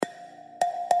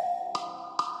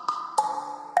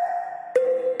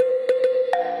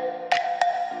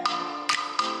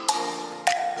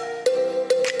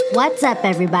What's up,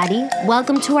 everybody?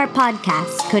 Welcome to our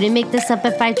podcast, Couldn't Make This Up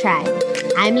If I Tried.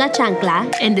 I'm La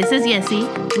Chancla. And this is Yessi.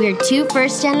 We're two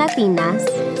first-gen Latinas.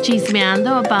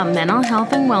 Chismeando about mental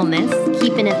health and wellness.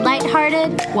 Keeping it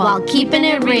lighthearted while keeping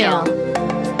it real.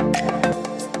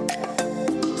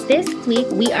 This week,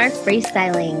 we are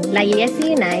freestyling. La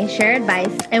Yessi and I share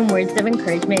advice and words of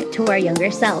encouragement to our younger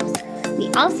selves.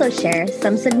 We also share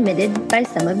some submitted by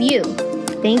some of you.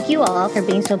 Thank you all for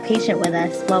being so patient with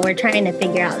us while we're trying to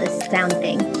figure out this sound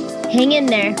thing. Hang in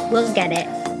there. We'll get it.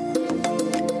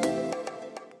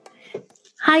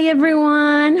 Hi,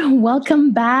 everyone.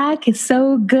 Welcome back. It's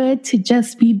so good to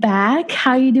just be back.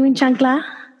 How are you doing, Chancla?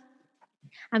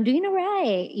 I'm doing all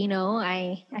right. You know,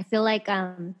 I feel like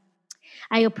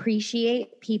I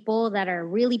appreciate people that are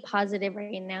really positive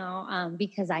right now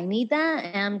because I need that.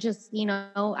 And I'm just, you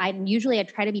know, I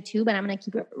try to be too, but I'm going to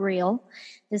keep it real.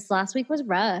 This last week was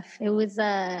rough. It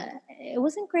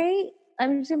wasn't great.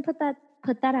 I'm just going to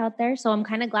put that out there. So I'm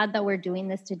kind of glad that we're doing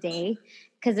this today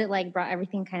because it like brought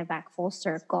everything kind of back full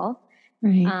circle.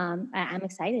 Right. I'm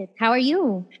excited. How are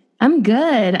you? I'm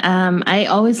good. I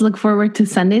always look forward to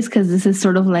Sundays because this is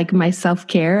sort of like my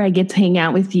self-care. I get to hang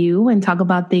out with you and talk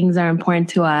about things that are important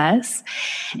to us.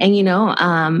 And, you know,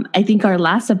 I think our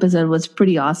last episode was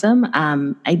pretty awesome.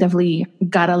 I definitely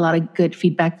got a lot of good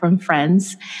feedback from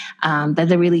friends that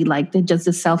they really liked it, just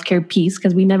the self-care piece,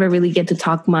 because we never really get to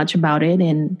talk much about it.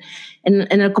 And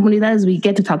in our comunidades, we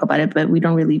get to talk about it, but we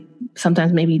don't really,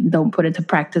 sometimes maybe don't put it to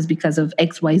practice because of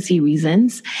XYZ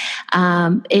reasons.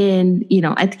 And, you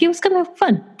know, I think it was kind of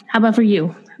fun. How about for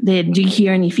you? Did you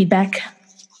hear any feedback?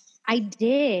 I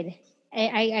did.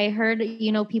 I heard,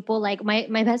 you know, people like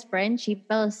my best friend, she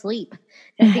fell asleep.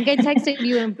 I think I texted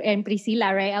you and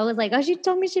Priscilla, right? I was like, oh, she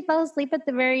told me she fell asleep at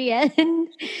the very end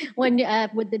when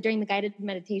during the guided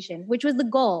meditation, which was the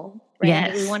goal, right?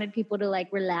 Yes. We wanted people to like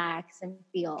relax and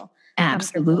feel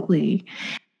absolutely.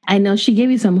 I know she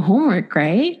gave you some homework,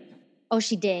 right? Oh,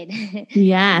 she did.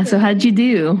 Yeah. So how'd you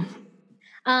do?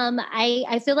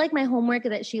 I feel like my homework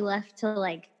that she left to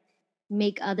like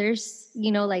make others,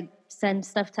 you know, like send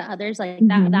stuff to others, like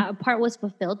that part was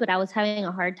fulfilled, but I was having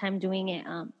a hard time doing it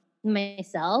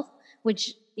myself,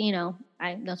 which, you know,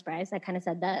 no surprise, I kind of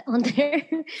said that on there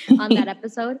on that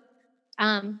episode.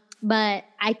 But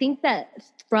I think that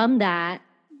from that,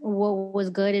 what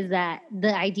was good is that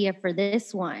the idea for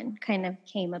this one kind of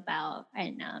came about,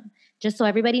 and just so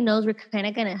everybody knows, we're kind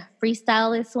of gonna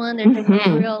freestyle this one. There's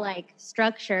no real like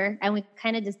structure, and we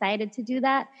kind of decided to do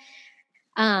that.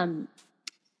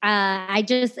 I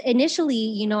just initially,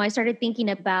 you know, I started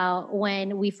thinking about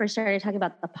when we first started talking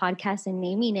about the podcast and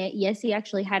naming it. Yessi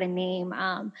actually had a name.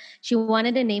 She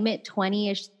wanted to name it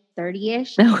 20-ish,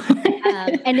 30-ish.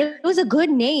 And it was a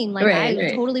good name. Like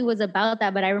I totally was about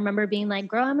that. But I remember being like,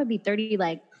 girl, I'm going to be 30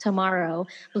 like tomorrow.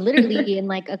 Literally in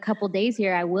like a couple days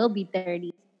here, I will be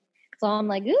 30. So I'm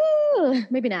like, ooh,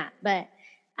 maybe not. But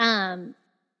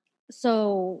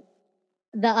so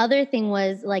the other thing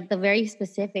was like the very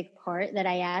specific part that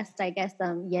I asked, I guess,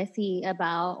 Yessi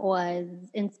about was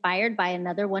inspired by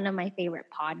another one of my favorite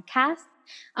podcasts.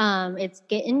 It's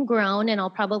Getting Grown, and I'll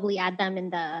probably add them in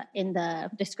the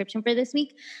description for this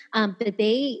week. But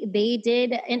they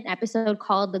did an episode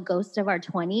called The Ghost of Our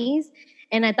 20s.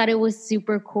 And I thought it was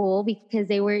super cool because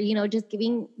they were, you know, just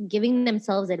giving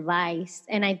themselves advice.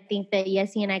 And I think that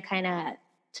Yessi and I kind of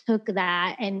took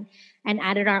that and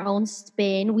added our own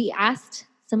spin. We asked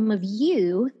some of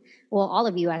you, well, all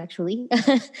of you actually,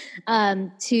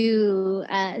 to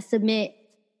submit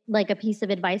like a piece of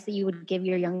advice that you would give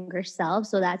your younger self.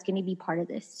 So that's going to be part of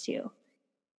this too.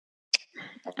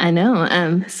 I know.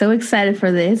 I'm so excited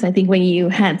for this. I think when you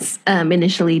had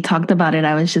initially talked about it,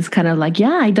 I was just kind of like,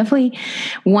 yeah, I definitely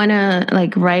want to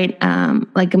like write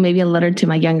like maybe a letter to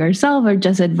my younger self or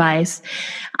just advice.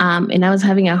 And I was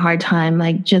having a hard time,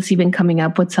 like just even coming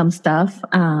up with some stuff.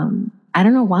 I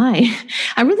don't know why.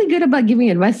 I'm really good about giving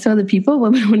advice to other people,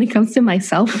 but when it comes to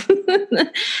myself,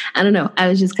 I don't know. I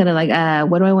was just kind of like,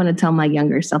 what do I want to tell my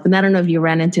younger self? And I don't know if you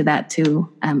ran into that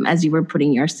too, as you were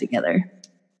putting yours together.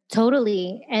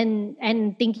 Totally. And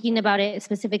thinking about it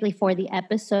specifically for the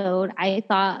episode, I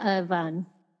thought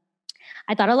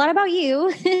a lot about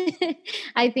you.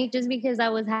 I think just because I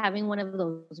was having one of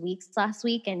those weeks last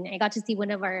week and I got to see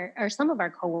some of our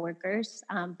coworkers,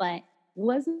 but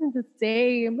wasn't the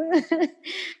same.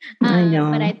 I know.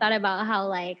 But I thought about how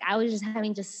like I was just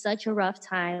having just such a rough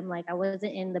time. Like I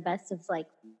wasn't in the best of like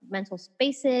mental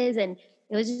spaces, and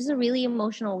it was just a really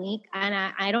emotional week. And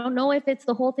I don't know if it's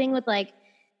the whole thing with like,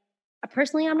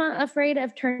 personally, I'm not afraid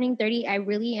of turning 30. I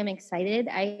really am excited.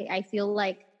 I feel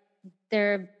like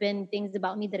there have been things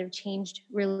about me that have changed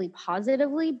really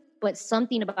positively, but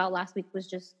something about last week was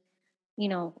just,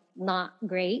 not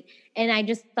great. And I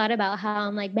just thought about how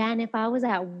I'm like, man, if I was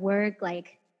at work,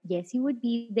 like, yes, you would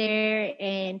be there.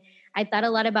 And I thought a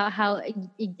lot about how,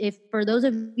 if for those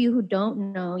of you who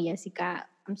don't know Jessica,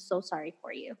 I'm so sorry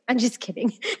for you. I'm just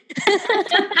kidding.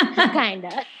 Kind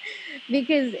of.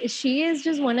 Because she is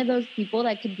just one of those people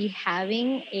that could be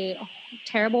having a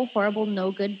terrible, horrible,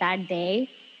 no good, bad day.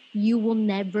 You will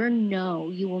never know.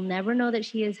 You will never know that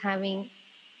she is having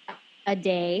a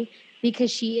day,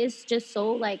 because she is just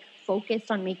so like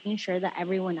focused on making sure that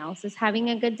everyone else is having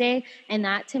a good day. And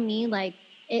that to me, like,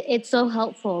 it's so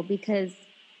helpful, because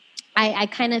I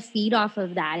kind of feed off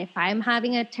of that. If I'm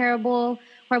having a terrible,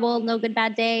 horrible, no good,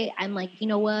 bad day, I'm like, you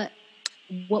know what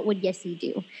would Yessie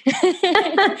do?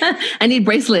 I need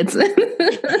bracelets.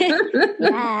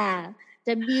 Yeah.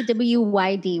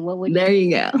 WWYD. What would there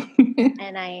you go.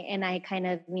 and I kind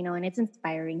of, and it's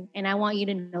inspiring. And I want you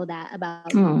to know that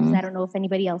about you, because I don't know if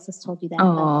anybody else has told you that.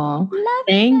 Oh,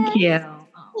 thank you.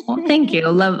 Oh, thank you.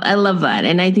 I love that.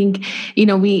 And I think,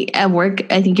 we at work,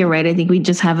 I think you're right. I think we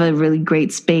just have a really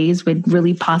great space with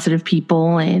really positive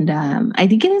people. And I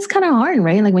think it is kind of hard,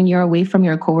 right? Like when you're away from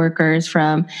your coworkers,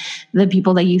 from the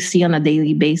people that you see on a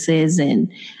daily basis.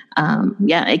 And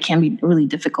it can be really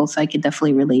difficult. So I could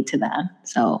definitely relate to that.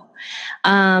 So,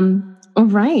 all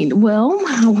right. Well,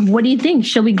 what do you think?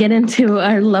 Shall we get into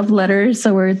our love letters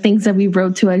or things that we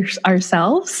wrote to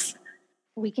ourselves?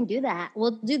 We can do that.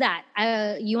 We'll do that.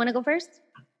 You want to go first?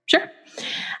 Sure.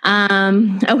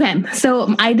 Okay.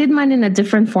 So I did mine in a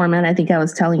different format. I think I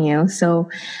was telling you. So,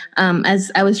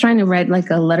 as I was trying to write like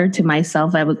a letter to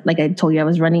myself, like I told you, I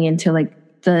was running into like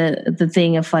the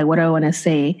thing of like, what do I want to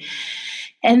say?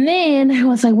 And then I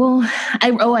was like, well,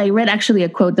 I read actually a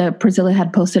quote that Priscilla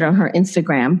had posted on her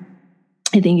Instagram.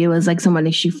 I think it was like somebody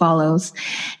she follows.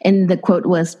 And the quote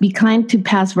was, be kind to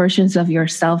past versions of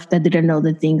yourself that didn't know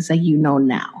the things that you know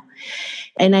now.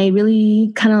 And I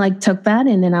really kind of like took that.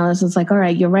 And then I was just like, all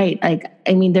right, you're right. Like,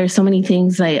 I mean, there's so many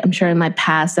things I'm sure in my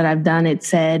past that I've done, it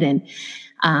said, and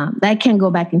I can't go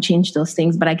back and change those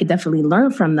things, but I could definitely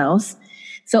learn from those.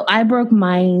 So I broke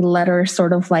my letter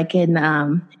sort of like in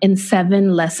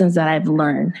 7 lessons that I've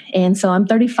learned. And so I'm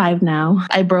 35 now.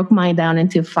 I broke mine down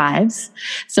into 5s.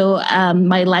 So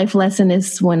my life lesson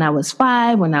is when I was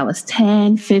 5, when I was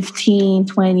 10, 15,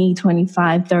 20,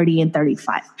 25, 30, and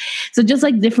 35. So just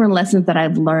like different lessons that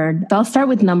I've learned. So I'll start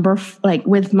with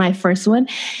with my first one.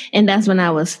 And that's when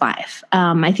I was 5.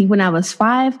 I think when I was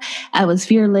 5, I was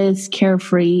fearless,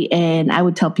 carefree, and I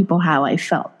would tell people how I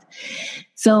felt.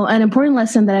 So an important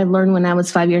lesson that I learned when I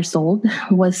was 5 years old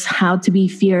was how to be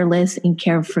fearless and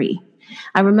carefree.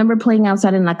 I remember playing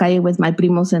outside in la calle with my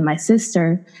primos and my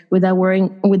sister without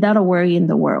a worry in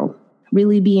the world,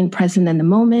 really being present in the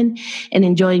moment and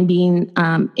enjoying being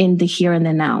in the here and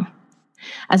the now.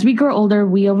 As we grow older,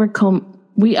 we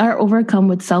are overcome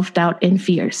with self-doubt and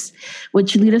fears,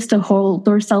 which lead us to hold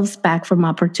ourselves back from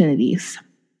opportunities.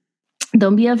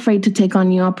 Don't be afraid to take on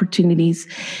new opportunities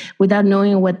without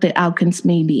knowing what the outcomes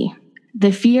may be.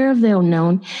 The fear of the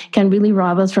unknown can really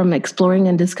rob us from exploring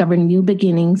and discovering new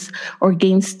beginnings or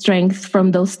gain strength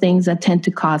from those things that tend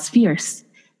to cause fears.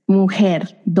 Mujer,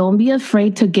 don't be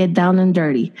afraid to get down and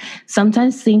dirty.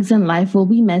 Sometimes things in life will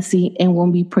be messy and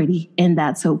won't be pretty, and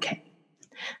that's okay.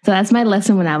 So that's my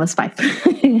lesson when I was 5.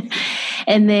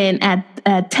 And then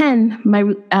at 10,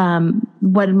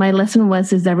 what my lesson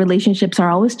was is that relationships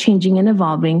are always changing and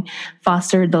evolving.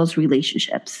 Foster those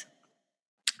relationships.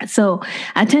 So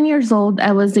at 10 years old,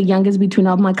 I was the youngest between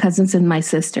all my cousins and my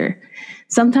sister.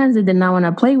 Sometimes they did not want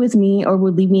to play with me or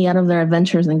would leave me out of their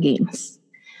adventures and games.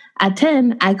 At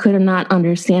 10, I could not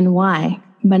understand why.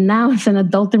 But now, as an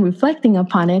adult and reflecting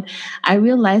upon it, I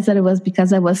realized that it was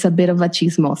because I was a bit of a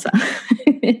chismosa.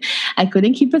 I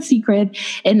couldn't keep a secret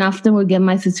and often would get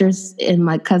my sisters and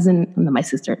my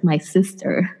sister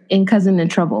and cousin in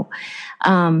trouble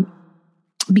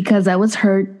because I was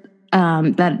hurt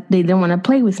that they didn't want to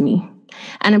play with me.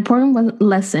 An important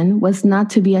lesson was not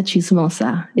to be a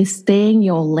chismosa, is stay in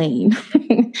your lane,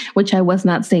 which I was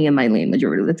not staying in my lane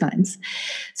majority of the times.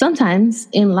 Sometimes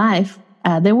in life,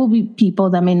 there will be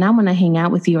people that may not want to hang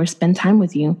out with you or spend time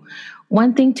with you.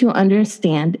 One thing to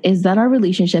understand is that our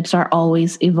relationships are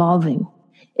always evolving.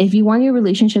 If you want your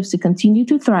relationships to continue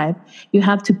to thrive, you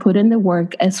have to put in the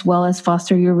work as well as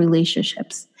foster your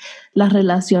relationships. Las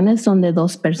relaciones son de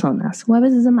dos personas, o a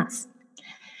veces de más.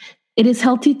 It is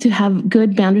healthy to have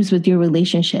good boundaries with your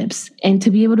relationships and to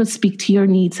be able to speak to your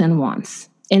needs and wants.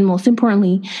 And most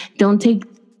importantly, don't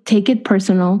take it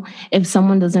personal if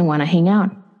someone doesn't want to hang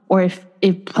out or if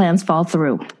plans fall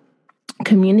through.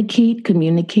 Communicate,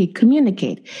 communicate,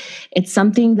 communicate. It's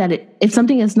something that if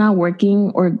something is not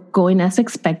working or going as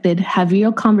expected, have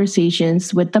real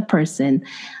conversations with the person,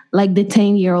 like the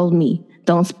 10-year-old me.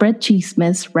 Don't spread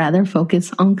chismes, rather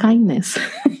focus on kindness.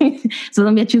 So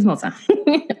don't be a chismosa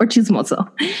or chismoso.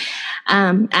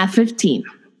 At 15,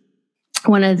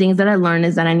 one of the things that I learned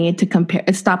is that I needed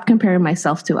to stop comparing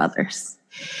myself to others.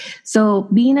 So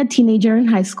being a teenager in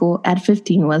high school at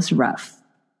 15 was rough.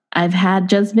 I've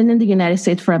just been in the United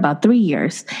States for about 3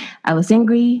 years. I was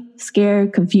angry,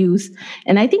 scared, confused,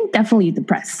 and I think definitely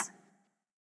depressed.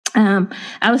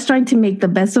 I was trying to make the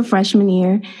best of freshman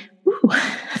year. Ooh,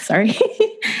 sorry.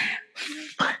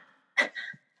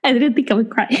 I didn't think I would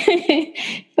cry.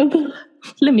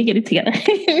 Let me get it together.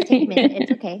 Take a minute.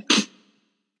 It's okay.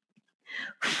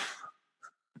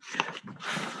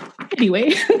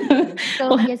 Anyway.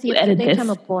 So yes, you have to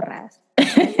echando porras.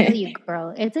 I tell you,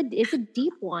 girl, it's a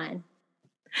deep one.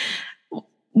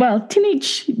 Well,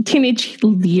 teenage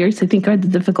years, I think, are the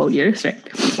difficult years, right?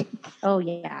 Oh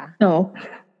yeah. So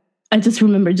I just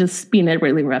remember just being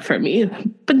really rough for me,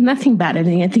 but nothing bad. I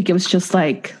think it was just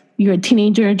like you're a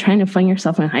teenager trying to find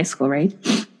yourself in high school, right?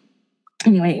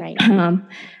 Anyway, right.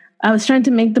 I was trying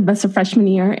to make the best of freshman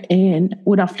year and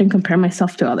would often compare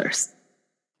myself to others.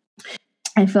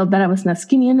 I felt that I was not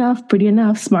skinny enough, pretty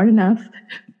enough, smart enough,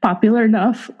 popular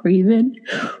enough, or even...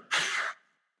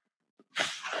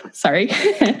 Sorry.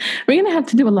 We're going to have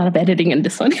to do a lot of editing in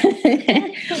this one.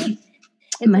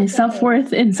 My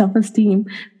self-worth and self-esteem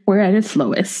were at its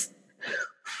lowest.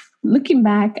 Looking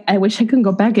back, I wish I could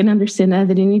go back and understand that I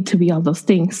didn't need to be all those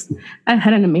things. I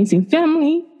had an amazing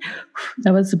family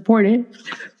that was supportive.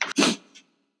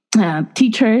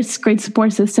 Teachers, great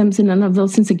support systems, and none of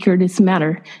those insecurities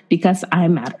matter because I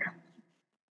matter.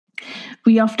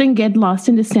 We often get lost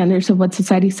in the standards of what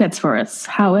society sets for us.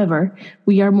 However,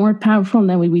 we are more powerful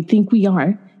than we think we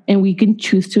are, and we can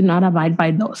choose to not abide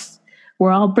by those.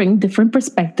 We're all bring different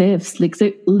perspectives,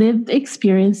 lived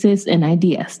experiences, and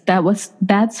ideas.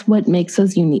 That's what makes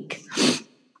us unique.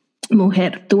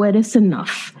 Mujer, tú eres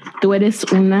enough. Tú eres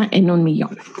una en un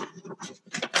millón.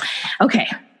 Okay.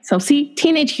 So see,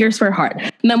 teenage years were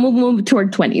hard. Now we'll move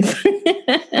toward 20s.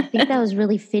 I think that was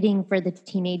really fitting for the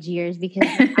teenage years because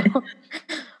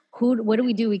what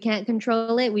do? We can't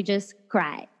control it. We just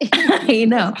cry. I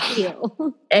know.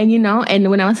 And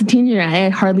when I was a teenager, I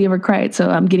hardly ever cried. So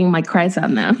I'm getting my cries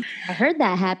out now. I heard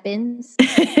that happens.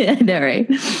 All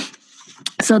right.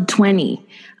 So 20,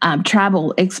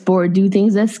 travel, explore, do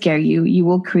things that scare you. You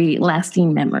will create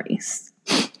lasting memories.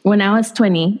 When I was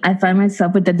 20, I found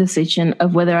myself with the decision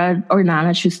of whether or not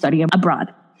I should study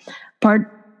abroad. Part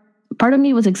of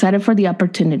me was excited for the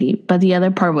opportunity, but the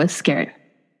other part was scared.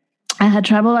 I had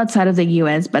traveled outside of the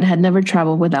U.S., but had never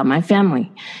traveled without my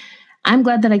family. I'm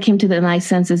glad that I came to the nice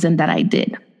senses and that I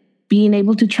did. Being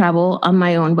able to travel on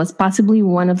my own was possibly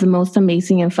one of the most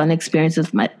amazing and fun experiences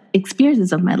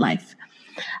of my life.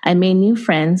 I made new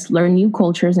friends, learned new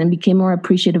cultures, and became more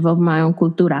appreciative of my own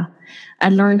cultura. I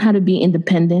learned how to be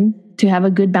independent, to have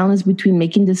a good balance between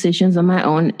making decisions on my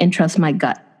own and trust my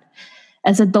gut.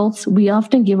 As adults, we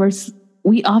often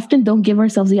don't give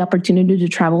ourselves the opportunity to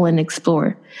travel and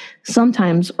explore.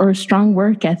 Sometimes our strong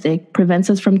work ethic prevents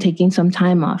us from taking some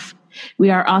time off. We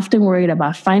are often worried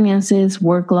about finances,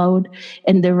 workload,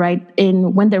 and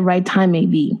when the right time may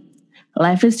be.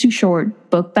 Life is too short.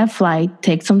 Book that flight,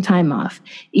 take some time off.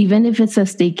 Even if it's a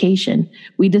staycation,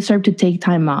 we deserve to take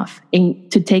time off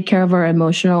and to take care of our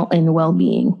emotional and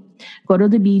well-being. Go to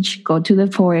the beach, go to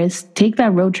the forest, take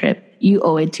that road trip. You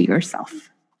owe it to yourself.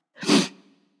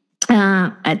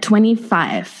 At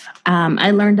 25,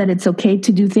 I learned that it's okay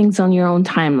to do things on your own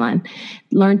timeline.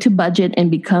 Learn to budget and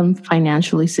become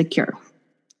financially secure.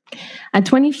 At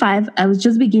 25, I was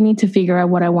just beginning to figure out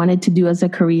what I wanted to do as a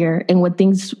career and what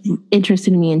things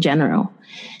interested me in general.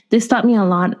 This taught me a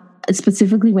lot,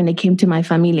 specifically when it came to my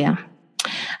familia.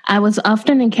 I was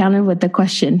often encountered with the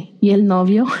question, ¿y el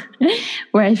novio?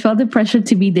 Where I felt the pressure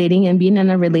to be dating and being in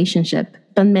a relationship,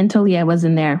 but mentally I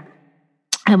wasn't there.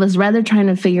 I was rather trying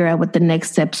to figure out what the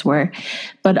next steps were,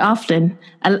 but often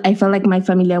I felt like my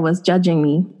familia was judging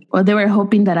me, or they were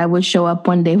hoping that I would show up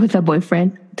one day with a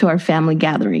boyfriend to our family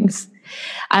gatherings.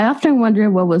 I often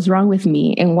wondered what was wrong with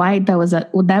me and why that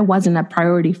wasn't a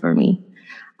priority for me.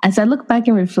 As I look back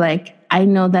and reflect, I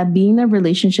know that being in a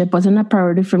relationship wasn't a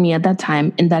priority for me at that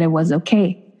time and that it was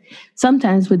okay.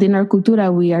 Sometimes within our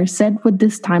cultura, we are set with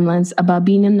these timelines about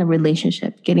being in a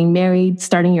relationship, getting married,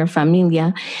 starting your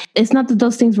familia. It's not that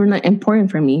those things were not important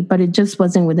for me, but it just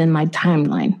wasn't within my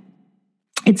timeline.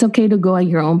 It's okay to go at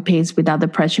your own pace without the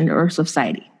pressure or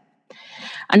society.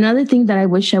 Another thing that I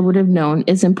wish I would have known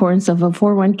is the importance of a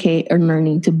 401k or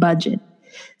learning to budget.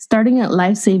 Starting at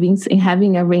life savings and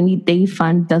having a rainy day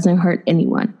fund doesn't hurt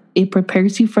anyone. It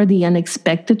prepares you for the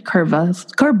unexpected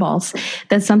curveballs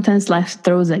that sometimes life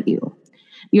throws at you.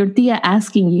 Your tia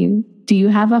asking you, do you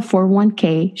have a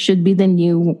 401k should be the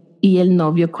new y el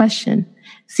novio question.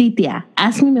 Sí, tía,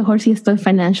 ask me mejor si estoy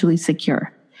financially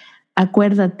secure.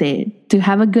 Acuérdate to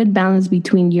have a good balance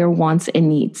between your wants and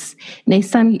needs.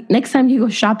 Next time you go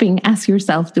shopping, ask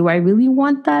yourself, do I really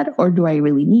want that or do I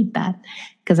really need that?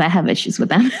 Because I have issues with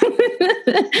that.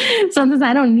 Sometimes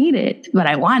I don't need it, but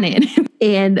I want it.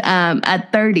 And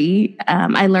at 30,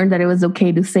 I learned that it was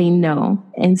okay to say no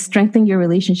and strengthen your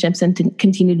relationships and to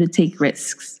continue to take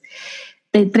risks.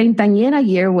 The treintañera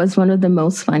year was one of the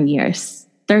most fun years.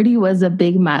 30 was a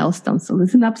big milestone. So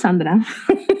listen up, Sandra.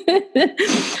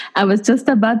 I was just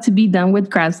about to be done with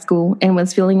grad school and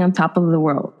was feeling on top of the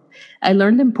world. I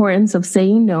learned the importance of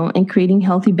saying no and creating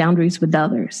healthy boundaries with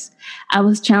others. I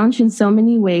was challenged in so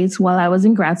many ways while I was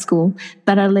in grad school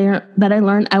that I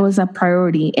learned I was a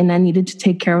priority and I needed to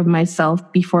take care of myself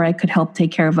before I could help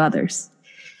take care of others.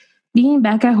 Being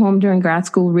back at home during grad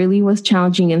school really was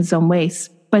challenging in some ways,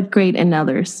 but great in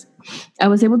others. I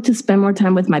was able to spend more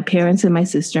time with my parents and my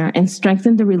sister and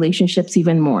strengthen the relationships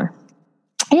even more.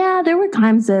 Yeah, there were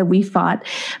times that we fought,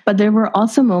 but there were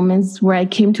also moments where I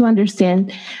came to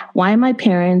understand why my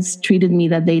parents treated me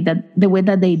the way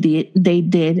that they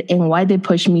did, and why they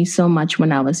pushed me so much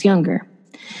when I was younger.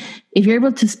 If you're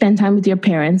able to spend time with your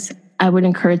parents, I would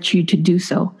encourage you to do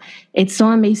so. It's so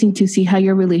amazing to see how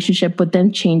your relationship with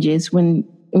them changes when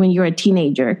you're a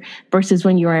teenager versus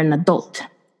when you're an adult.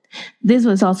 This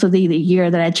was also the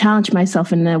year that I challenged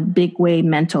myself in a big way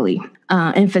mentally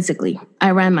and physically.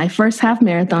 I ran my first half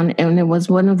marathon, and it was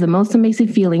one of the most amazing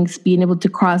feelings being able to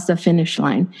cross the finish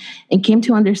line and came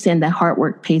to understand that hard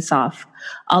work pays off.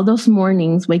 All those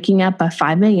mornings, waking up at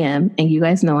 5 a.m., and you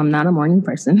guys know I'm not a morning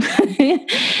person,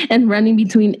 and running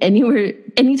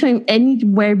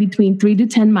anywhere between 3 to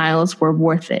 10 miles were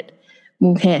worth it.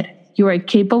 Mujer, you are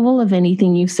capable of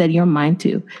anything you set your mind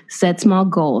to. Set small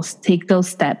goals, take those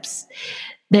steps.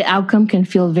 The outcome can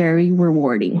feel very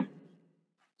rewarding.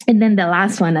 And then the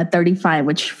last one at 35,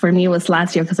 which for me was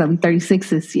last year because I'm 36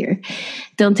 this year.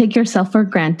 Don't take yourself for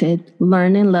granted.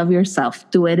 Learn and love yourself.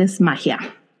 Tu eres magia.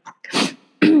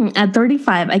 At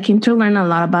 35, I came to learn a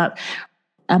lot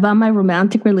about my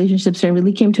romantic relationships and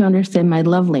really came to understand my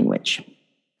love language.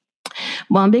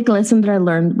 One big lesson that I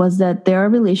learned was that there are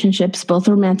relationships, both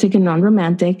romantic and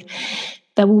non-romantic,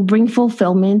 that will bring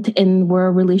fulfillment, and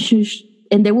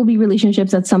and there will be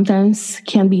relationships that sometimes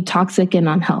can be toxic and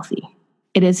unhealthy.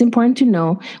 It is important to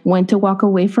know when to walk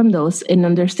away from those and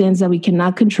understands that we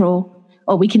cannot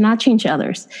change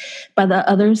others, but that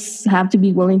others have to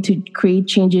be willing to create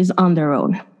changes on their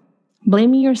own.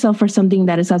 Blaming yourself for something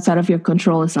that is outside of your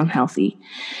control is unhealthy.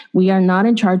 We are not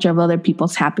in charge of other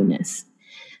people's happiness.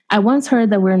 I once heard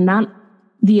that we're not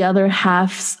the other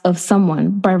halves of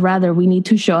someone, but rather we need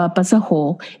to show up as a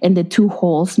whole, and the two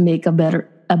wholes make a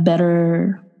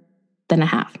better than a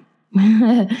half.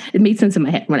 It made sense in my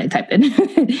head when I typed it.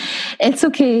 It's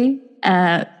okay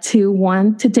to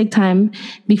want to take time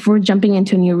before jumping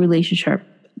into a new relationship.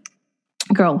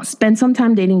 Girl, spend some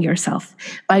time dating yourself.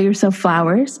 Buy yourself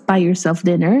flowers, buy yourself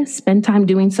dinner, spend time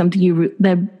doing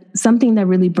something that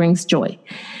really brings joy.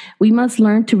 We must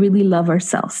learn to really love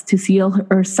ourselves, to see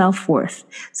our self-worth,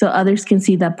 so others can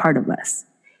see that part of us.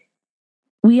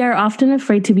 We are often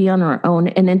afraid to be on our own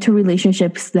and enter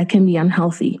relationships that can be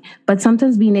unhealthy, but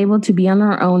sometimes being able to be on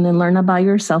our own and learn about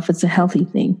yourself is a healthy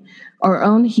thing. Our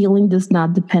own healing does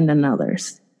not depend on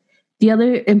others. The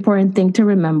other important thing to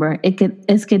remember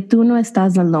is que tú no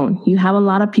estás alone. You have a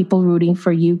lot of people rooting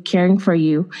for you, caring for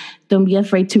you. Don't be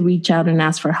afraid to reach out and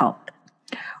ask for help.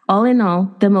 All in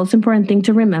all, the most important thing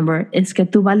to remember is que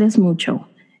tú vales mucho.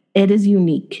 It is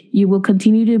unique. You will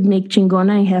continue to make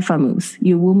chingona and jefa moves.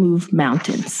 You will move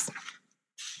mountains.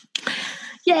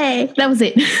 Yay, that was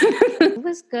it. It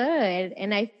was good.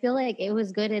 And I feel like it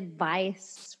was good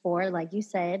advice for, like you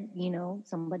said,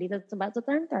 somebody that's about to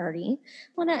turn 30.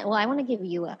 I want to give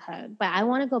you a hug, but I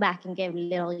want to go back and give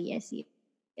little Yessie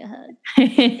a hug.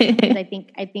 Because I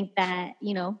think that,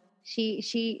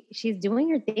 she's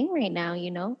doing her thing right now,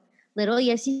 Little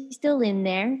Yessie's still in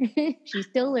there. She's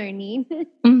still learning.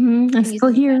 I'm still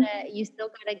here. You still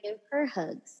gotta give her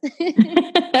hugs.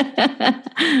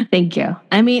 Thank you.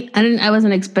 I mean, I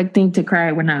wasn't expecting to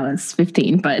cry when I was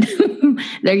 15, but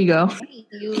there you go.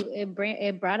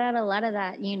 It brought out a lot of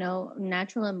that,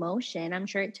 natural emotion. I'm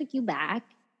sure it took you back,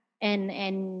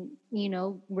 and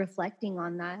reflecting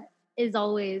on that. is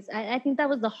always, I think that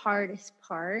was the hardest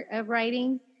part of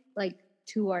writing, like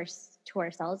to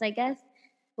ourselves, I guess,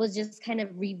 was just kind of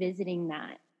revisiting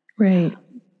that. Right.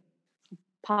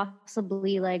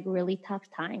 Possibly like really tough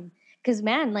time. Because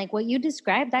man, like what you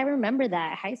described, I remember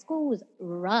that high school was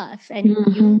rough, and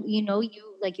you know,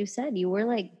 you like you said, you were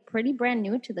like pretty brand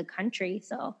new to the country,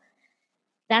 so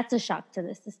that's a shock to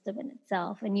the system in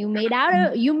itself. And you made it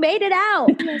out.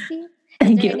 Yessie.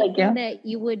 Is there anything that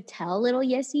you would tell little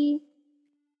Yessie?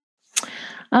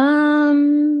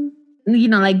 You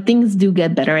know, like things do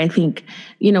get better. I think,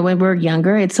 you know, when we're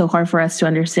younger, it's so hard for us to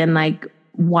understand like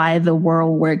why the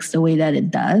world works the way that it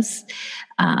does.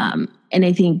 And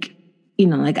I think, you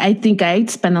know, like I think I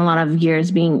spent a lot of years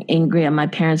being angry at my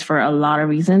parents for a lot of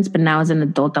reasons. But now as an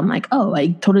adult, I'm like, oh, I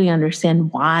totally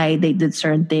understand why they did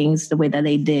certain things the way that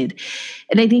they did.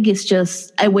 And I think it's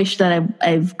just, I wish that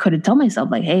I could have told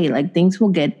myself like, hey, like things will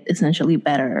get essentially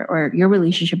better, or your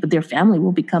relationship with your family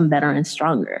will become better and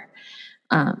stronger.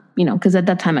 You know, because at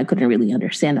that time I couldn't really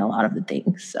understand a lot of the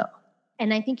things. So,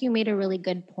 and I think you made a really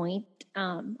good point.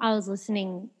 I was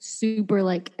listening super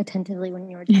like attentively when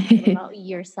you were talking about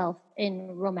yourself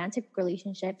in romantic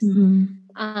relationships.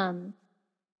 I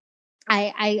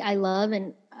love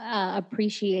and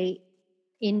appreciate.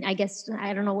 I guess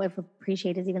I don't know if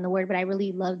appreciate is even the word, but I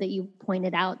really love that you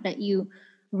pointed out that you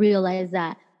realize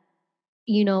that,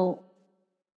 you know,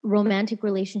 romantic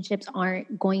relationships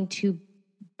aren't going to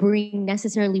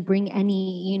necessarily bring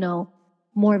any, you know,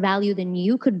 more value than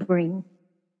you could bring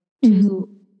to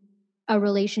a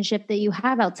relationship that you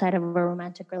have outside of a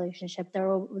romantic relationship, the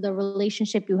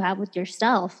relationship you have with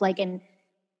yourself. Like, and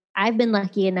I've been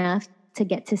lucky enough to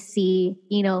get to see,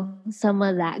 you know, some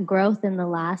of that growth in the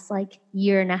last like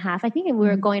year and a half. I think we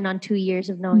were going on 2 years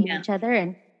of knowing each other,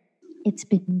 and it's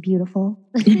been beautiful.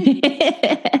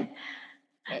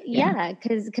 Yeah,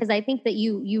 because I think that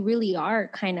you really are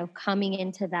kind of coming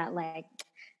into that, like,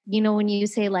 you know, when you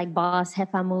say like boss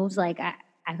jefa moves, like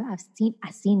I've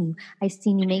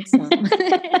seen you make some.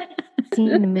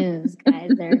 Seen the moves, guys.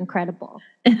 They're incredible.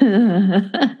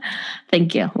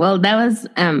 Thank you. Well, that was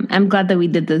I'm glad that we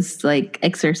did this like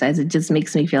exercise. It just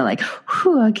makes me feel like,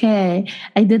 whew, okay,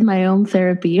 I did my own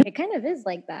therapy. It kind of is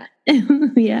like that.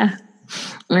 Yeah.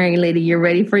 All right, lady, you're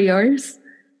ready for yours?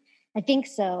 I think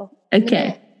so.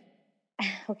 Okay.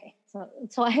 Okay.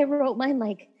 So I wrote mine,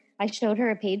 like I showed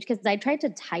her a page because I tried to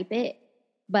type it,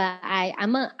 but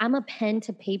I'm a pen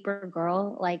to paper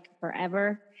girl like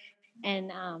forever.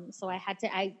 And so I had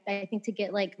to, I think to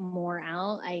get like more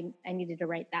out, I needed to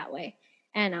write that way.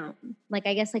 And like,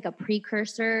 I guess like a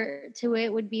precursor to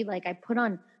it would be like I put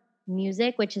on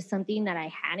music, which is something that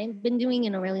I hadn't been doing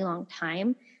in a really long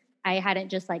time. I hadn't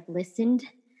just like listened.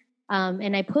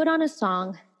 And I put on a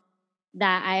song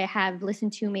that I have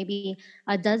listened to maybe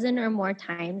a dozen or more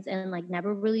times and like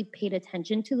never really paid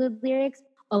attention to the lyrics.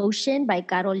 Ocean by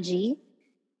Karol G.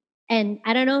 And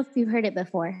I don't know if you've heard it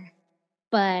before,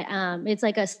 but it's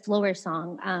like a slower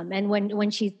song. And when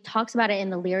she talks about it in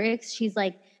the lyrics, she's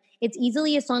like, it's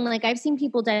easily a song. Like I've seen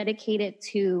people dedicate it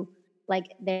to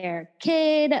like their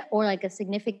kid or like a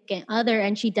significant other.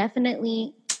 And she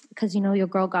definitely, because, you know, your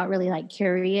girl got really like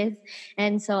curious.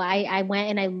 And so I went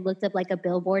and I looked up like a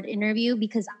Billboard interview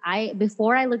because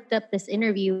before I looked up this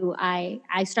interview, I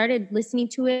started listening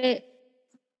to it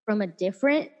from a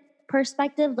different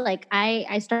perspective. Like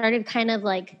I started kind of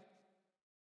like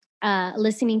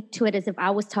listening to it as if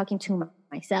I was talking to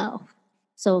myself.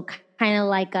 So kind of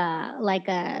like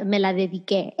a me la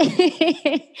dediqué.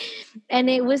 And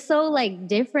it was so like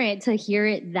different to hear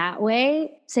it that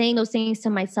way, saying those things to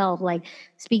myself, like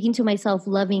speaking to myself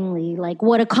lovingly, like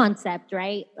what a concept,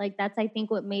 right? Like that's, I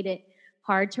think, what made it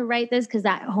hard to write this, because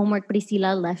that homework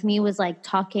Priscilla left me was like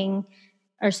talking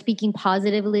or speaking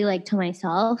positively like to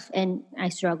myself, and I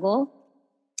struggle.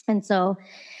 And so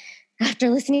after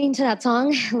listening to that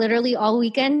song literally all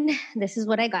weekend, this is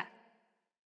what I got.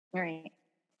 All right.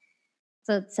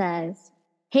 So it says,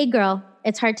 hey girl,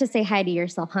 it's hard to say hi to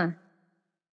yourself, huh?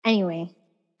 Anyway,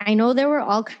 I know there were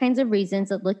all kinds of reasons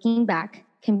that looking back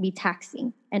can be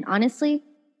taxing. And honestly,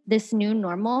 this new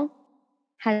normal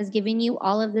has given you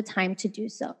all of the time to do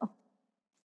so.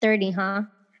 30, huh?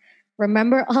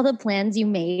 Remember all the plans you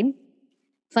made?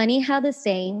 Funny how the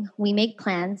saying, we make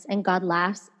plans and God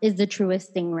laughs, is the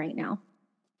truest thing right now.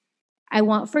 I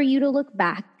want for you to look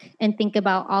back and think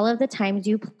about all of the times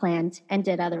you planned and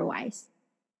did otherwise.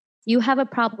 You have a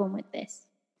problem with this.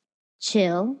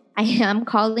 Chill. I am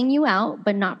calling you out,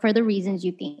 but not for the reasons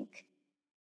you think.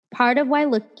 Part of why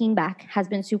looking back has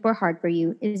been super hard for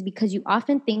you is because you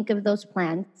often think of those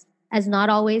plans as not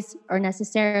always or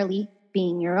necessarily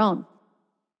being your own.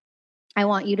 I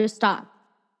want you to stop.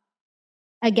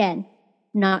 Again,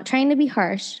 not trying to be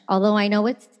harsh, although I know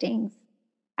it stings.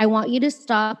 I want you to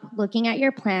stop looking at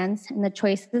your plans and the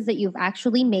choices that you've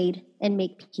actually made and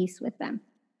make peace with them.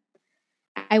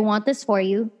 I want this for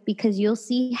you because you'll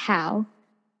see how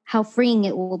freeing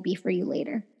it will be for you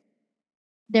later.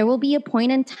 There will be a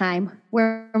point in time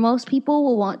where most people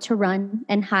will want to run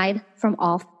and hide from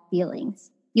all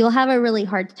feelings. You'll have a really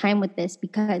hard time with this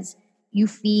because you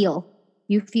feel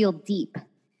deep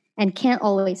and can't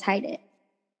always hide it.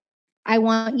 I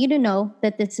want you to know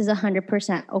that this is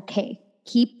 100% okay.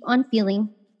 Keep on feeling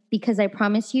because I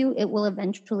promise you it will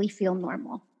eventually feel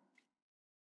normal.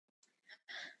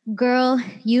 Girl,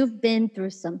 you've been through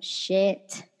some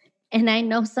shit. And I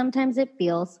know sometimes it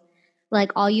feels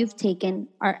like all you've taken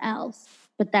are L's,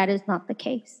 but that is not the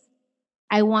case.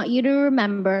 I want you to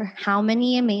remember how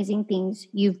many amazing things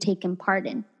you've taken part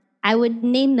in. I would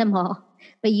name them all,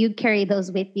 but you carry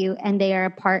those with you and they are a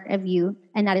part of you.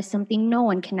 And that is something no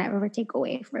one can ever take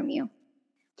away from you.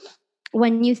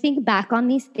 When you think back on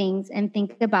these things and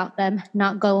think about them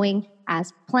not going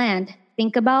as planned,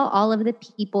 think about all of the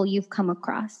people you've come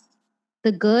across,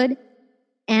 the good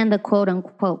and the quote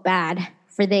unquote bad,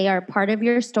 for they are part of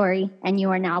your story and you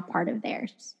are now part of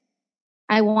theirs.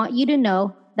 I want you to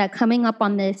know that coming up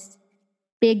on this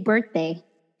big birthday,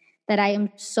 that I am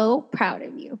so proud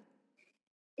of you.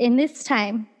 In this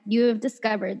time, you have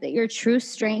discovered that your true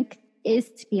strength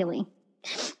is feeling.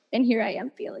 And here I am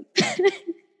feeling.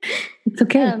 It's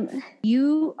okay.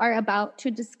 You are about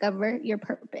to discover your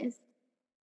purpose.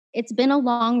 It's been a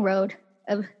long road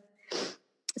of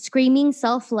screaming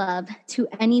self-love to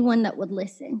anyone that would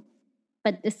listen.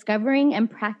 But discovering and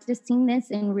practicing this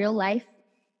in real life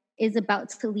is about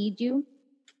to lead you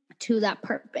to that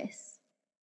purpose.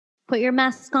 Put your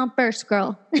mask on first,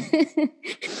 girl.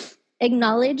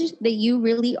 Acknowledge that you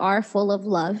really are full of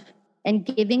love, and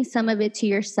giving some of it to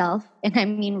yourself, and I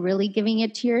mean really giving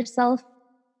it to yourself,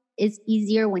 is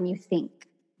easier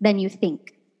than you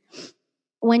think.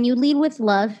 When you lead with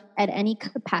love at any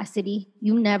capacity,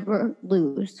 you never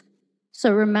lose.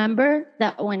 So remember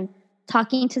that when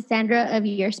talking to Sandra of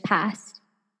years past,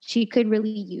 she could really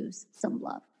use some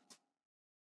love.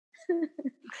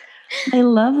 I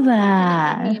love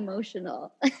that. Make me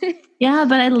emotional. Yeah,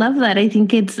 but I love that. I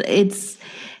think it's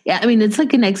yeah, I mean, it's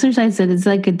like an exercise that is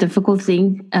like a difficult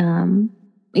thing.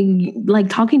 Like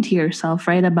talking to yourself,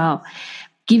 right? About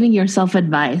giving yourself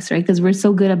advice, right? Because we're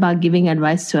so good about giving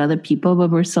advice to other people,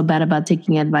 but we're so bad about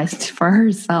taking advice for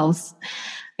ourselves,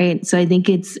 right? So I think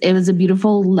it was a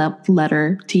beautiful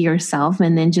letter to yourself,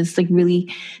 and then just like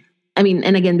really, I mean,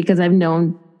 and again, because I've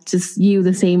known just you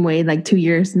the same way, like 2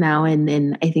 years now,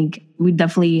 and I think we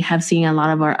definitely have seen a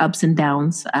lot of our ups and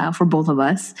downs for both of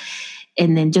us,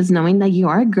 and then just knowing that you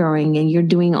are growing and you're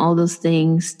doing all those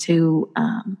things to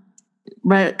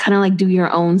kind of like do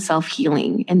your own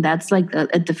self-healing. And that's like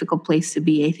a difficult place to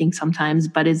be, I think, sometimes,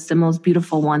 but it's the most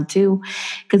beautiful one too,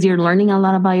 because you're learning a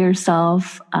lot about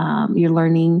yourself. You're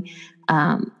learning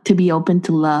to be open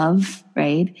to love,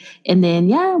 right? And then,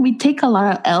 yeah, we take a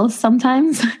lot of L's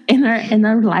sometimes in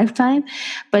our lifetime,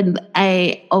 but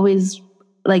I always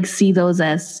like see those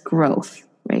as growth,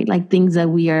 right? Like things that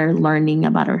we are learning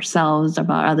about ourselves,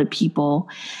 about other people.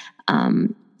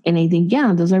 And I think,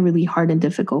 yeah, those are really hard and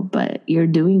difficult, but you're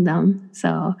doing them.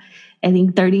 So I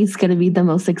think 30 is going to be the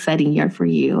most exciting year for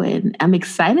you. And I'm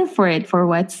excited for it, for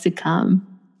what's to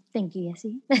come. Thank you,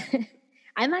 Yessie.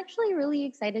 I'm actually really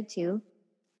excited too.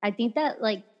 I think that,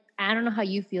 like, I don't know how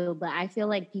you feel, but I feel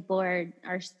like people are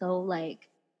so like,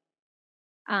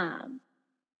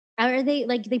 are they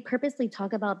like, they purposely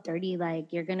talk about 30, like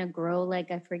you're going to grow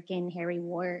like a freaking hairy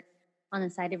wart on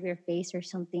the side of your face or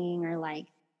something, or like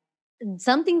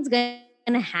something's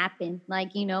gonna happen,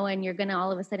 like, you know, and you're gonna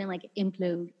all of a sudden like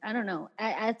implode. I don't know.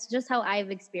 That's just how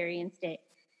I've experienced it.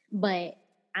 But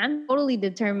I'm totally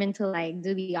determined to like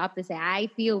do the opposite. I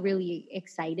feel really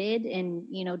excited, and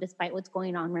you know, despite what's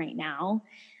going on right now,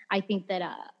 I think that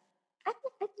I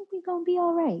think we're gonna be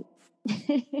all right.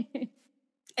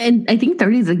 And I think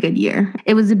 30 is a good year.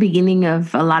 It was the beginning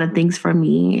of a lot of things for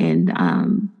me,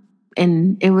 and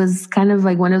it was kind of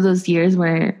like one of those years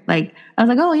where like I was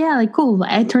like, oh yeah, like cool,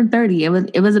 I turned 30.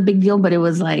 It was a big deal, but it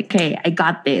was like, hey, I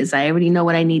got this. I already know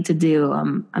what I need to do.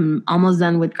 I'm almost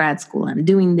done with grad school. I'm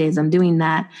doing this, I'm doing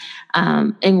that.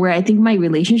 And where I think my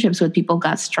relationships with people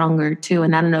got stronger too.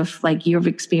 And I don't know if like you've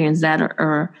experienced that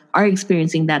or are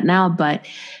experiencing that now, but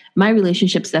my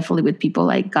relationships definitely with people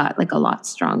like got like a lot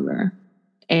stronger.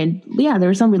 And yeah, there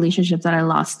were some relationships that I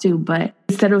lost too, but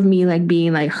instead of me like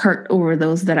being like hurt over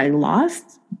those that I lost,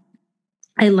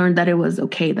 I learned that it was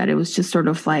okay, that it was just sort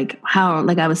of like how,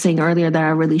 like I was saying earlier, that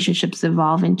our relationships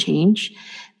evolve and change,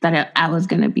 that I was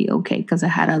going to be okay because I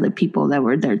had other people that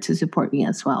were there to support me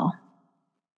as well.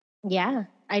 Yeah,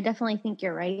 I definitely think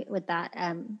you're right with that.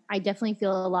 I definitely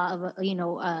feel a lot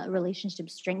of, relationship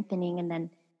strengthening. And then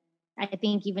I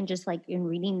think even just like in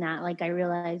reading that, like I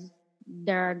realized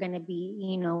there are going to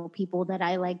be, people that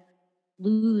I like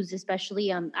lose,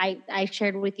 especially I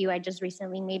shared with you I just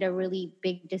recently made a really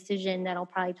big decision that I'll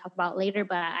probably talk about later,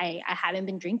 but I haven't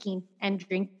been drinking, and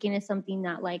drinking is something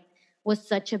that like was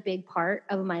such a big part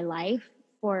of my life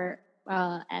for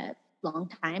a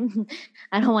long time.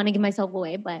 I don't want to give myself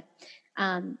away, but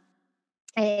um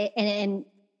and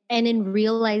in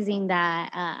realizing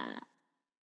that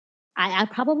I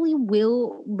probably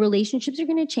will, relationships are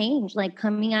going to change, like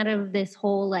coming out of this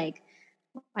whole like,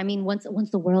 I mean, once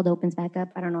the world opens back up,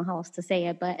 I don't know how else to say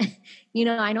it, but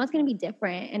I know it's going to be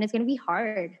different and it's going to be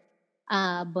hard.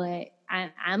 But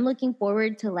I'm looking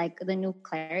forward to like the new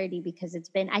clarity, because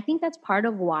I think that's part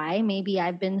of why maybe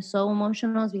I've been so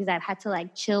emotional, is because I've had to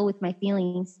like chill with my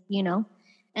feelings,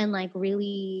 and like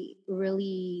really,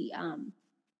 really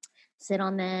sit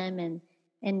on them, and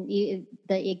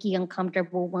the icky,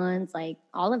 uncomfortable ones, like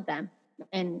all of them.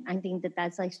 And I think that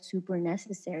that's like super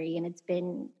necessary. And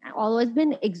although it's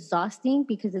been exhausting,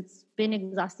 because it's been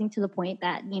exhausting to the point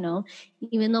that,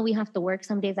 even though we have to work,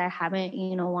 some days I haven't,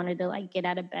 wanted to like get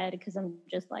out of bed, because I'm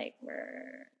just like,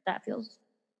 that feels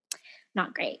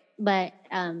not great. But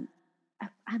I'm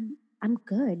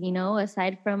good,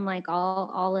 aside from like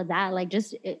all of that, like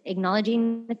just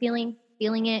acknowledging the feeling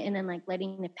it, and then like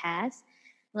letting it pass.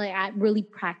 Like really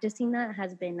practicing that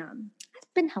has been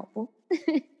helpful.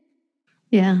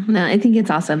 Yeah, no, I think it's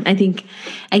awesome. I think,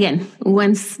 again,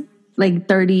 once like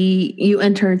 30, you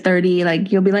enter 30,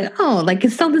 like you'll be like, oh, like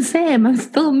it's still the same. I'm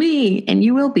still me. And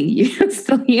you will be. You're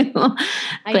still you.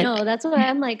 I know. That's what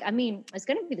I'm like. I mean, it's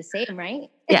going to be the same, right?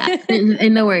 Yeah.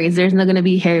 And no worries. There's not going to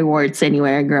be hairy warts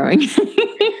anywhere growing.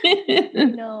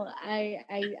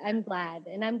 I'm glad.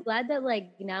 And I'm glad that like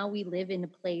now we live in a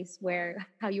place where,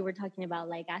 how you were talking about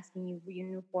like asking you for your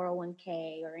new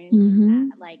 401k or anything like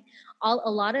that, like a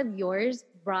lot of yours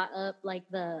brought up like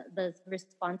the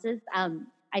responses.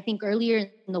 I think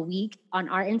earlier in the week on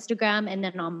our Instagram, and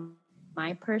then on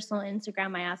my personal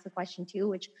Instagram, I asked a question too,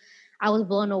 which I was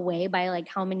blown away by like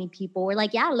how many people were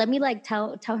like, yeah, let me like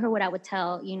tell her what I would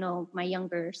tell, my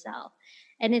younger self.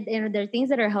 And there are things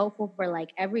that are helpful for like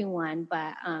everyone,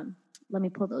 but let me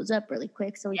pull those up really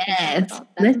quick so we can talk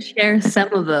about them. Let's share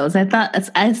some of those.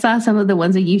 I saw some of the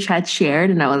ones that you had shared,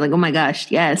 and I was like, oh my gosh,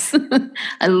 yes,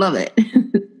 I love it.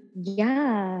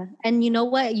 Yeah. And you know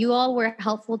what? You all were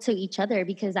helpful to each other,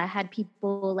 because I had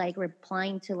people like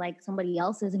replying to like somebody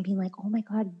else's and being like, oh my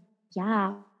God,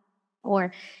 yeah.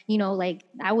 Or, like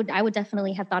I would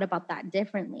definitely have thought about that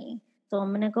differently. So I'm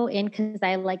going to go in, because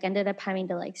I like ended up having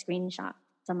to like screenshot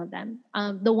some of them.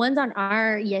 The ones on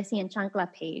our Yesi and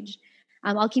Chancla page,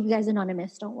 I'll keep you guys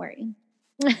anonymous. Don't worry.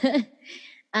 The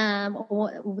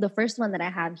first one that I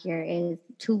have here is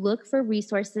to look for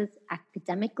resources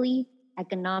academically,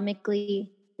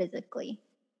 economically, physically.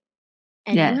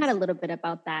 And you had a little bit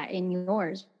about that in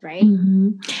yours, right?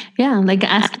 Mm-hmm. Yeah, like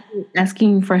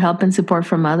asking for help and support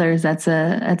from others. That's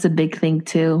a big thing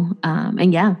too.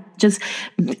 And yeah, just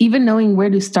even knowing where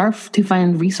to start to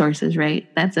find resources, right?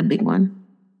 That's a big one.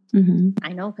 Mm-hmm.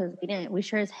 I know, because we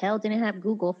sure as hell didn't have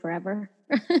Google forever.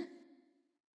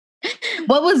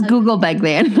 What was Google back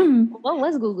then? What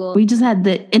was Google? We just had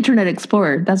the Internet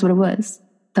Explorer. That's what it was.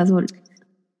 That's what.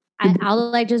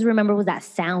 All I just remember was that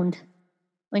sound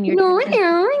when you're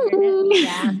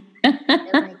yeah.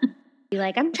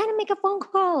 Like, I'm trying to make a phone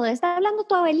call. Está hablando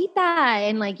tu abuelita.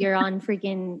 And like you're on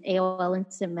freaking AOL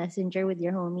Instant Messenger with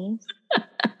your homies.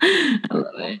 I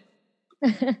love it.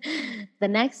 The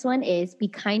next one is be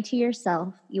kind to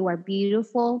yourself. You are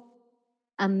beautiful,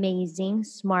 amazing,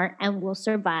 smart, and will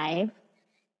survive.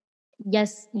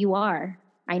 Yes, you are.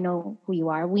 I know who you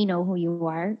are. We know who you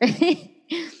are.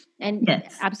 And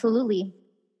yes, absolutely.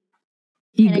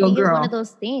 And I think it's one of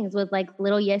those things with like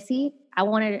little Yesi. I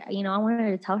wanted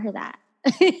to tell her that.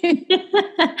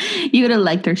 You would have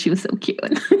liked her. She was so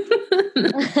cute.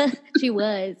 She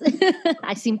was.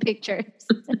 I've seen pictures.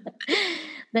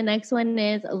 The next one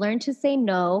is learn to say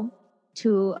no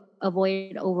to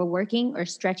avoid overworking or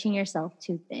stretching yourself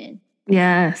too thin.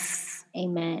 Yes.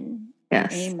 Amen.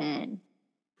 Yes. Amen.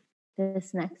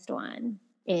 This next one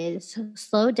is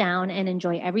slow down and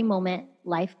enjoy every moment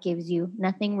life gives you.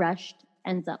 Nothing rushed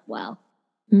ends up well.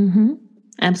 Mm-hmm.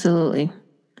 Absolutely.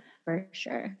 For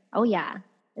sure. Oh, yeah.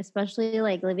 Especially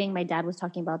like my dad was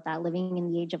talking about that, living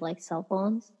in the age of like cell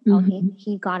phones. Mm-hmm. Oh,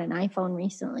 he got an iPhone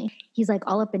recently. He's like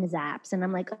all up in his apps. And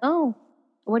I'm like, oh,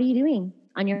 what are you doing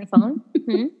on your phone?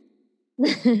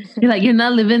 You're like, you're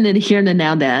not living in here and the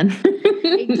now, Dad.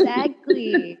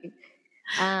 Exactly.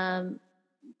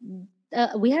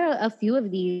 We had a few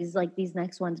of these, like these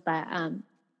next ones, but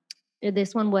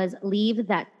this one was leave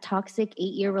that toxic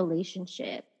 8-year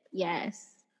relationship. Yes.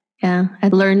 Yeah,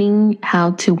 and learning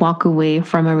how to walk away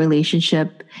from a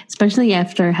relationship, especially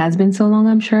after it has been so long,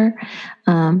 I'm sure,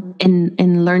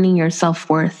 and learning your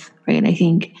self-worth, right? I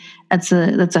think that's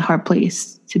a hard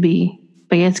place to be.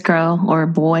 But yes, girl or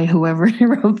boy, whoever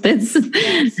wrote this,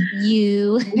 yes,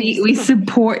 you. we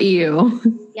support you.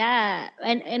 Yeah,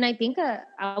 and I think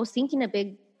I was thinking a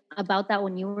big about that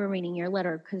when you were reading your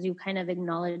letter, because you kind of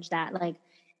acknowledged that, like,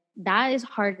 that is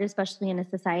hard, especially in a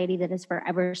society that is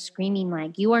forever screaming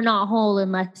like you are not whole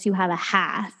unless you have a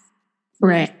half.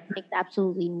 Right. It makes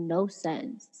absolutely no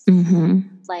sense.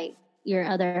 Like your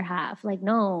other half, like,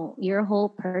 no, you're a whole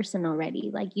person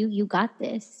already. Like you got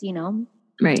this, you know?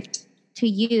 Right. To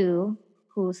you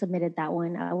who submitted that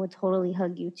one, I would totally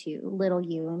hug you too, little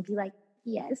you, and be like,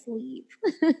 yes, leave.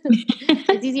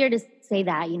 It's easier to say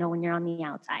that, you know, when you're on the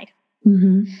outside.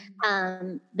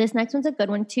 This next one's a good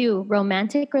one too.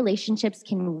 Romantic relationships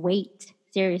can wait.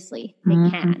 Seriously, they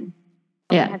can.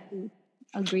 Yeah. I have to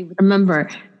agree with Remember,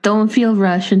 don't feel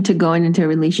rushed into going into a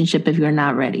relationship if you're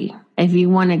not ready. If you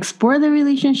want to explore the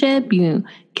relationship, you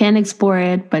can explore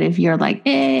it. But if you're like,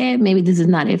 maybe this is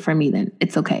not it for me, then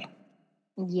it's okay.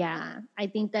 Yeah, I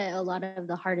think that a lot of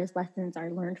the hardest lessons are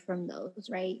learned from those,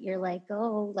 right? You're like,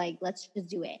 oh, like, let's just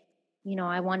do it. You know,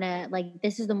 I want to, like,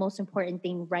 this is the most important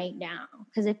thing right now.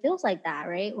 Because it feels like that,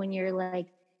 right? When you're like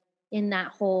in that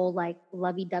whole like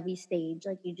lovey-dovey stage,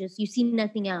 like you see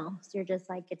nothing else. You're just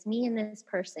like, it's me and this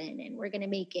person and we're going to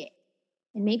make it.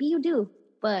 And maybe you do.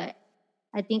 But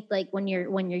I think like when you're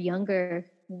younger,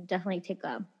 definitely take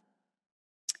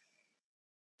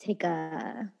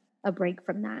a break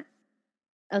from that.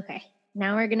 Okay,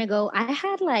 now we're gonna go. I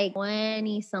had like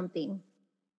 20 something.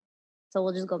 So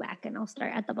we'll just go back and I'll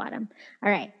start at the bottom.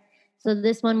 All right. So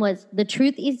this one was, the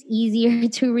truth is easier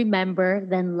to remember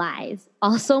than lies.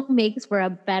 Also makes for a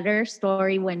better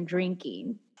story when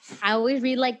drinking. I always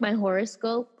read like my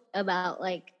horoscope about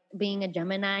like being a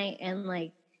Gemini and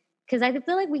like, because I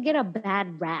feel like we get a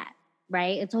bad rap,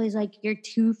 right? It's always like, you're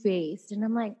two-faced. And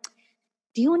I'm like,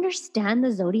 do you understand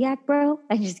the zodiac, bro?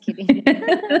 I'm just kidding.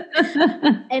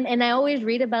 and I always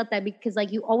read about that because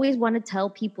like you always want to tell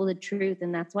people the truth.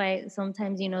 And that's why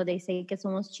sometimes, you know, they say que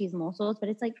somos chismosos, but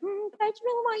it's like, I just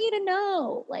really want you to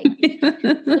know, like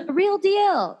the real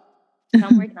deal. So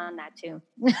I'm working on that too.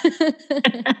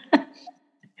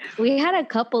 We had a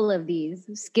couple of these.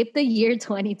 Skip the year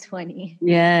 2020.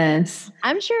 Yes.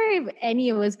 I'm sure if any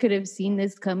of us could have seen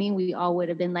this coming, we all would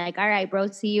have been like, all right, bro,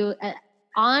 see you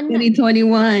on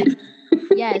 2021.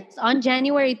 Yes, on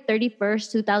January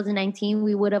 31st, 2019,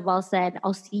 we would have all said,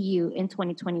 I'll see you in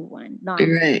 2021. Not,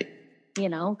 right. You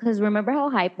know, because remember how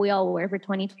hype we all were for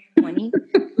 2020?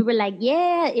 We were like,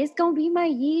 yeah, it's going to be my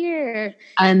year.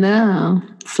 I know.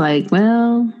 It's like,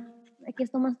 well. Aquí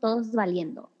estamos todos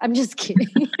valiendo. I'm just kidding.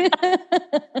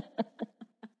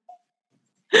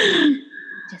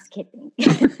 Just kidding.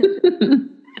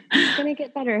 It's going to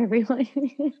get better, everyone.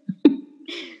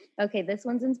 Okay, this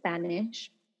one's in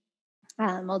Spanish.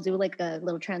 I'll do like a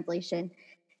little translation.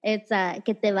 It's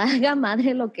que te valga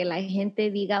madre lo que la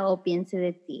gente diga o piense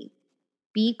de ti.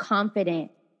 Be confident,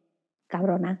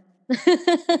 cabrona.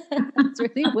 That's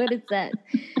really what it says.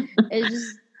 It's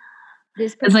just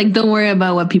this. It's like, don't worry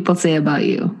about what people say about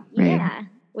you, right? Yeah,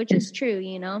 which is true,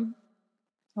 you know.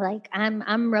 Like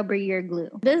I'm rubber, you're glue.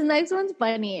 This next one's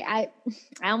funny. I'm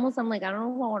like, I don't know if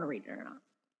I want to read it or not.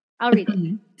 I'll read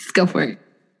it. Let's go for it.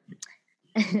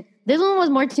 This one was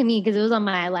more to me because it was on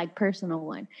my like personal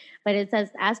one, but it says,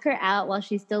 ask her out while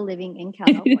she's still living in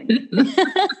California.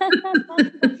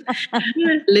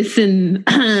 Listen,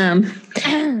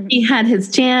 he had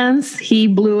his chance, he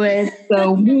blew it,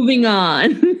 so moving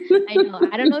on. I know.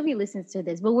 I don't know if he listens to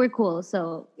this, but we're cool.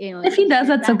 So, you know, if he does,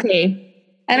 that's okay.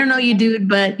 I don't know you, dude,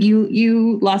 but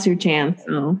you lost your chance.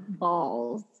 So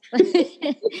balls.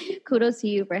 Kudos to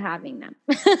you for having them.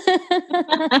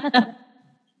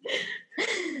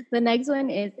 The next one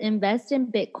is invest in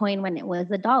Bitcoin when it was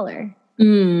 $1.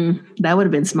 That would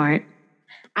have been smart.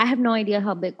 I have no idea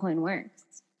how Bitcoin works.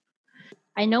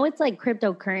 I know it's like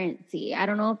cryptocurrency. I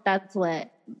don't know if that's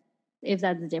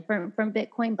different from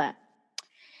Bitcoin, but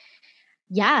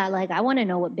yeah, like I want to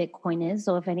know what Bitcoin is.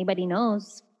 So if anybody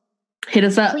knows, hit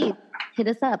us up. Please hit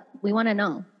us up. We want to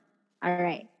know. All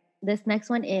right. This next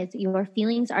one is your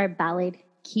feelings are valid.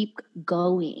 Keep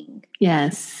going.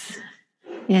 Yes.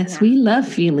 Yes, yeah. We love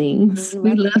feelings.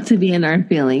 We love to be in our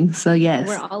feelings. So yes.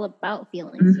 We're all about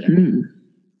feelings here.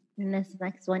 And this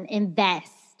next one,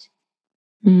 invest.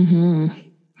 Mm-hmm.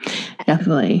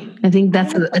 Definitely. I think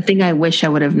that's a thing I wish I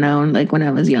would have known, like when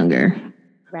I was younger.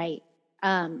 Right.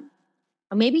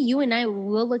 Maybe you and I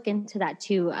will look into that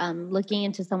too. Looking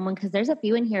into someone, because there's a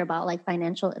few in here about like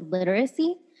financial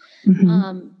literacy.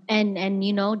 Mm-hmm. And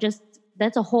you know, just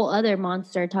that's a whole other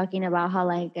monster, talking about how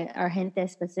like our gente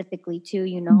specifically too,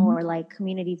 you know, or like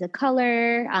communities of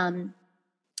color,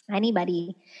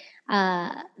 anybody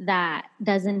that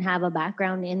doesn't have a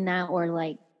background in that, or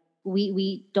like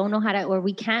we don't know how to, or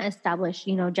we can't establish,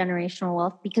 you know, generational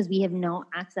wealth because we have no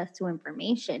access to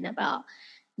information about,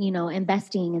 you know,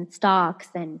 investing in stocks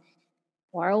and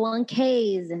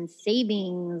 401ks and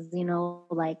savings, you know,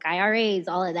 like IRAs,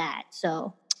 all of that.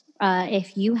 So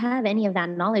if you have any of that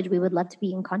knowledge, we would love to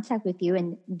be in contact with you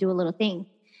and do a little thing.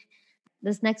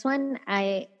 This next one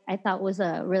I thought was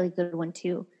a really good one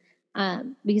too,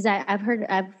 because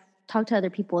I've talked to other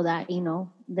people that, you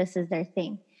know, this is their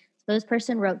thing. So this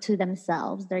person wrote to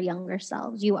themselves, their younger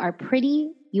selves: "You are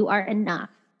pretty, you are enough.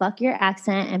 Fuck your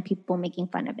accent and people making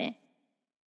fun of it."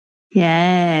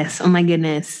 Yes. Oh my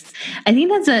goodness. I think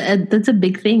that's a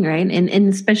big thing, right? And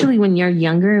especially when you're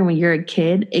younger and when you're a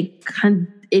kid,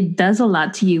 it does a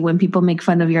lot to you when people make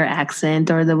fun of your accent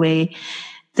or the way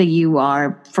that you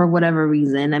are for whatever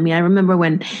reason. I mean, I remember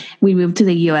when we moved to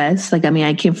the US, like, I mean,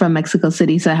 I came from Mexico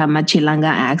City, so I have my Chilanga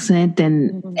accent,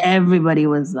 and everybody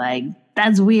was like,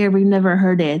 "That's weird. We've never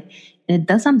heard it." And it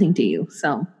does something to you.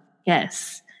 So,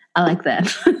 yes, I like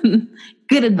that.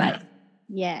 Good advice.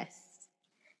 Yes.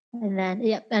 And then,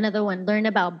 yep, another one: learn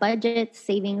about budgets,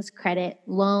 savings, credit,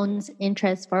 loans,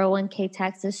 interest, 401k,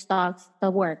 taxes, stocks,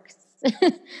 the works.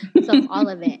 So all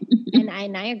of it. And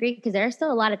I agree, because there are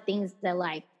still a lot of things that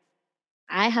like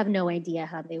I have no idea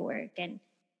how they work. And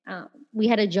we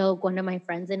had a joke, one of my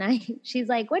friends and I, she's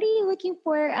like, "What are you looking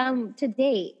for to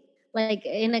date? Like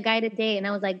in a guy to date?" And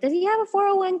I was like, "Does he have a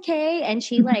 401k?" And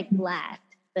she like laughed.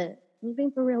 But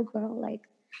moving for real, girl, like,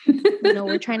 you know,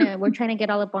 we're trying to get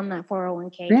all up on that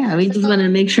 401k. Yeah, we just want to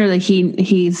make sure that he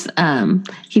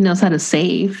knows how to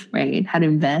save, right? How to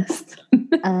invest.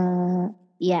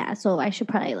 Yeah, so I should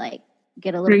probably like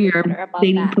get a For little bit your better about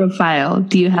dating that. profile,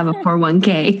 do you have a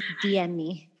 401k? DM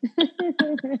me.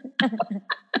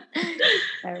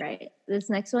 All right.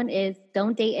 This next one is: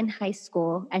 don't date in high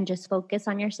school and just focus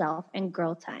on yourself and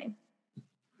girl time.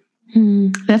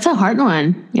 That's a hard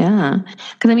one. Yeah.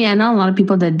 Because I mean, I know a lot of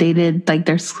people that dated like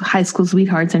their high school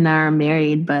sweethearts and now are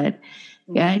married. But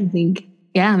yeah, I think,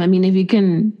 yeah, I mean, if you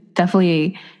can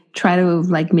definitely try to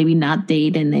like maybe not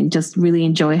date and then just really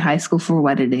enjoy high school for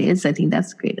what it is, I think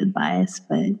that's great advice.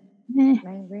 But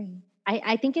I agree.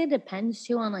 I think it depends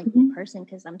too on like the person,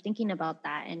 because I'm thinking about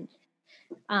that. And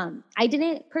I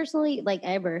didn't personally like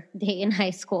ever date in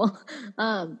high school.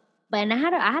 But and I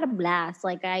had a blast.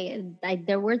 Like I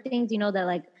there were things, you know, that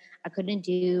like I couldn't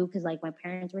do because like my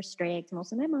parents were strict,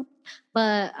 mostly my mom.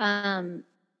 But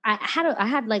I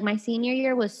had like my senior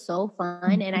year was so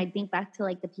fun, and I think back to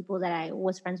like the people that I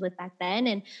was friends with back then,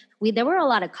 and there were a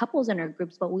lot of couples in our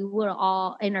groups, but we would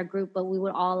all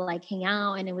like hang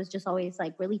out, and it was just always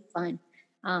like really fun.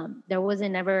 There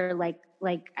wasn't ever like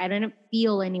I didn't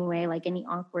feel anyway like any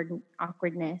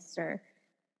awkwardness, or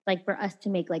like for us to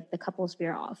make like the couples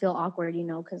feel awkward, you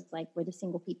know, because like we're the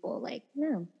single people. Like,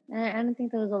 no, I don't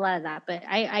think there was a lot of that. But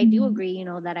I do agree, you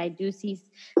know, that I do see,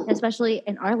 especially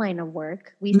in our line of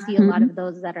work, we see a lot of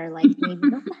those that are like maybe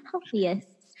not the healthiest,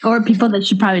 or people that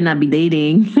should probably not be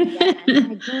dating. Yeah,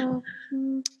 like, girl,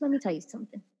 let me tell you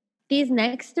something. These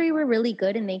next three were really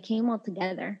good, and they came all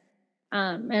together.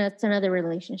 And that's another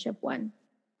relationship one.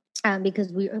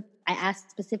 Because I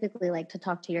asked specifically like to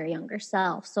talk to your younger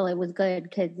self, so it was good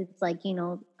because it's like, you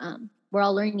know, we're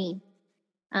all learning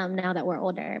now that we're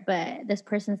older. But this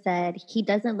person said, "He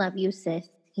doesn't love you, sis.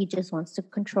 He just wants to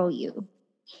control you."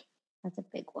 That's a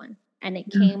big one, and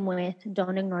it came with: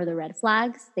 don't ignore the red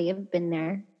flags. They have been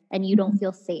there, and you don't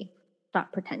feel safe.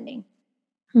 Stop pretending.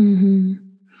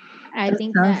 I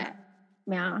think that,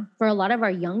 yeah, for a lot of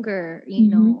our younger, you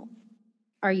know,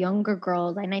 our younger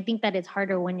girls, and I think that it's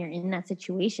harder when you're in that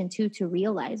situation too, to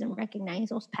realize and recognize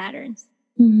those patterns.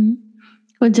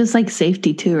 Well, just like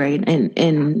safety too, right?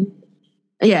 And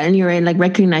yeah, and you're right, like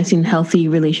recognizing healthy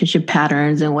relationship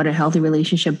patterns and what a healthy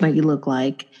relationship might look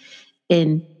like.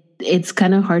 And it's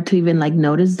kind of hard to even like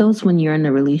notice those when you're in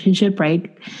a relationship, right?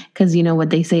 Because you know what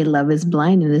they say, love is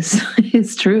blind, and this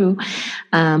is true.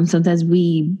 Sometimes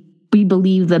we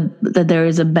believe that there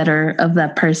is a better of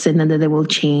that person and that they will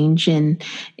change, and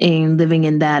living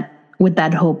in that with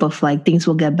that hope of like things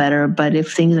will get better. But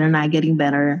if things are not getting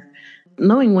better,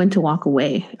 knowing when to walk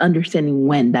away, understanding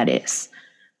when that is.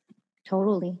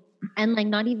 Totally. And like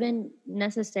not even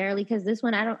necessarily, because this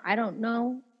one I don't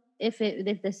know if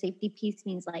the safety piece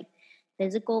means like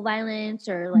physical violence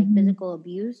or like physical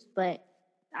abuse, but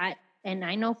I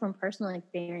know from personal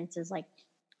experiences, like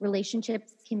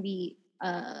relationships can be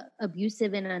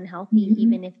abusive and unhealthy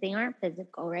even if they aren't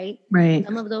physical, right? Right.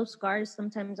 Some of those scars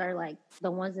sometimes are like the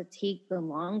ones that take the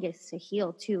longest to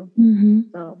heal too.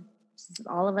 So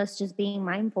all of us just being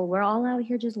mindful, we're all out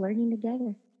here just learning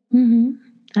together.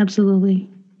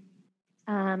 Absolutely.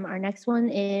 Our next one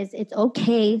is it's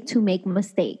okay to make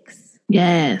mistakes.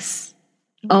 Yes.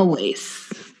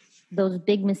 Always. Those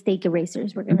big mistake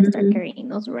erasers, we're going to start carrying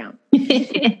those around.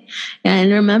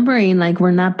 And remembering like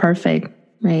we're not perfect,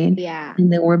 right? Yeah.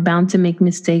 And that we're bound to make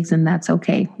mistakes, and that's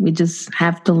okay. We just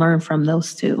have to learn from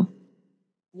those too.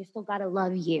 You still got to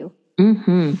love you.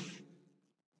 Mm-hmm.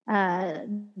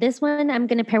 This one I'm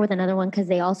going to pair with another one because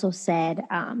they also said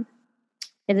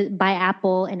buy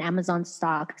Apple and Amazon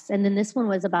stocks. And then this one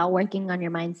was about working on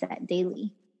your mindset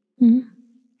daily,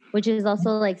 which is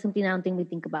also like something I don't think we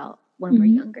think about when we're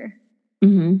younger.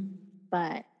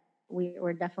 But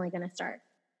we're definitely going to start.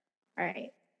 All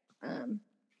right.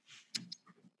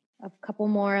 A couple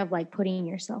more of like putting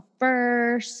yourself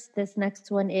first. This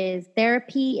next one is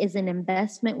therapy is an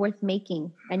investment worth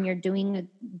making, and you're doing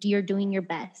your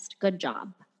best. Good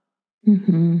job.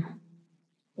 It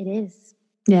is.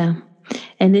 Yeah.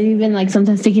 And then even like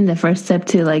sometimes taking the first step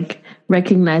to like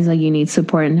recognize that you need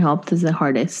support and help is the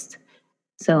hardest.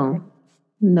 So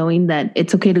knowing that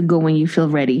it's okay to go when you feel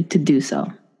ready to do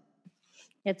so.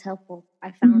 It's helpful.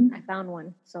 I found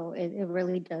one. So it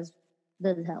really does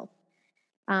help.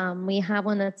 We have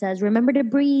one that says, remember to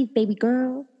breathe, baby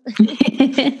girl.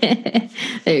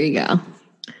 There you go.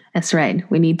 That's right.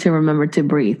 We need to remember to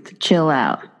breathe, to chill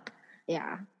out.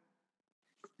 Yeah.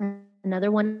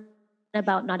 Another one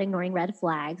about not ignoring red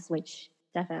flags, which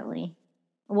definitely.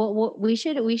 Well, we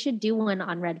should do one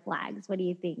on red flags. What do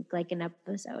you think? Like an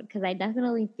episode? Because I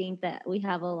definitely think that we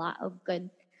have a lot of good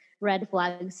red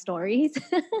flag stories.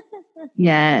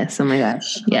 Yes. Oh my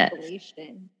gosh. Yes.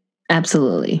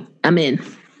 Absolutely. I'm in.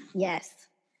 Yes.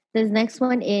 This next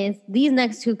one is, these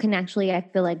next two can actually, I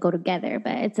feel like, go together,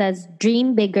 but it says,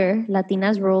 dream bigger,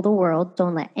 Latinas rule the world.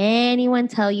 Don't let anyone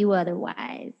tell you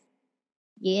otherwise.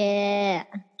 Yeah.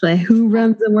 Like, who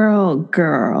runs the world?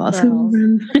 Girls. Who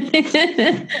runs?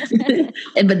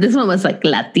 But this one was like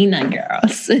Latina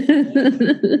girls.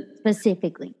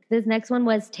 Specifically. This next one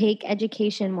was take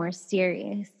education more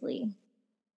seriously,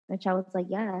 which I was like,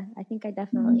 yeah, I think I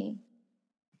definitely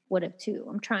would have too.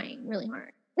 I'm trying really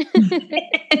hard.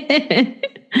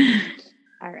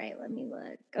 All right, let me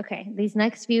look. Okay, these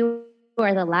next few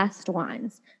are the last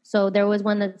ones. So there was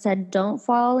one that said, don't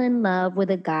fall in love with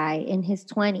a guy in his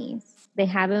 20s. They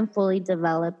haven't fully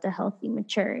developed a healthy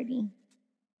maturity.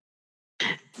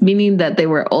 Meaning that they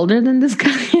were older than this guy?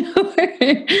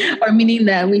 Or meaning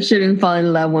that we shouldn't fall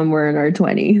in love when we're in our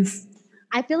 20s?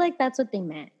 I feel like that's what they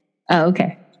meant. Oh,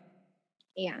 okay.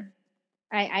 Yeah,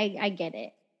 I get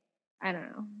it. I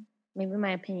don't know. Maybe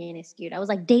my opinion is skewed. I was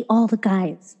like, date all the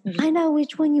guys. Find out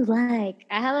which one you like.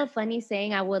 I have a funny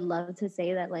saying I would love to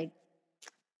say that like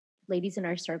ladies in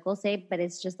our circle say, but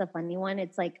it's just a funny one.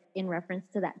 It's like in reference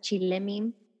to that chile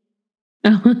meme.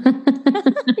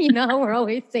 You know how we're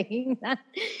always saying that?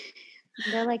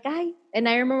 They're like, I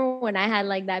remember when I had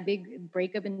like that big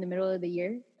breakup in the middle of the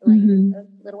year, like a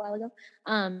little while ago,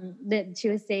 that she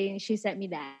was saying, she sent me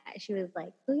that. She was like,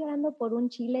 estoy llorando por un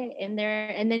chile in there.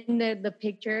 And then the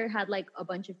picture had like a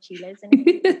bunch of chiles in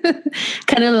it.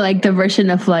 Kind of like the version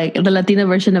of like the Latina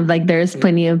version of like, there's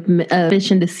plenty of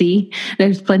fish in the sea.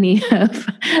 There's plenty of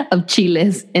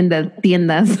chiles in the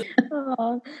tiendas.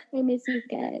 Oh, I miss you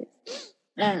guys.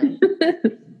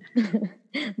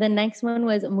 The next one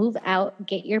was move out,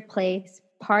 get your place,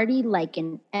 party like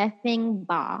an effing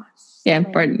boss. Yeah,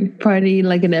 party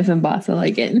like an effing boss. I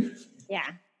like it. Yeah,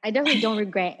 I definitely don't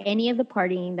regret any of the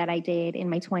partying that I did in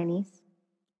my 20s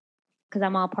because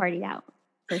I'm all partied out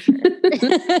for sure.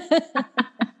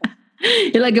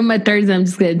 You're like in my 30s, I'm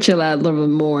just gonna chill out a little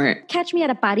bit more. Catch me at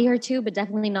a party or two, but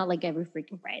definitely not like every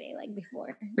freaking Friday like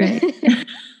before. Right.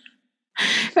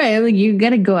 Right, like you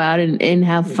got to go out and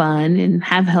have fun and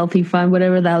have healthy fun,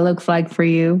 whatever that looks like for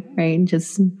you, right? And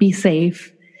just be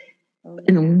safe.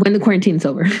 And when the quarantine's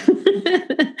over.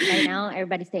 Right now,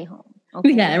 everybody stay home.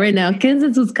 Okay? Yeah, right now. Quédense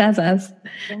en sus casas.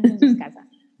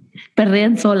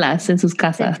 Perrean solas en sus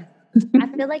casas. I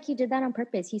feel like he did that on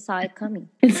purpose. He saw it coming.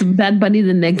 It's Bad Bunny,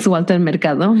 the next Walter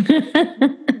Mercado.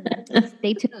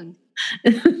 Stay tuned.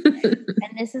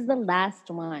 And this is the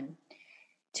last one.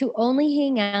 To only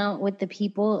hang out with the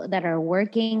people that are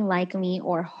working like me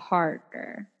or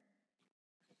harder.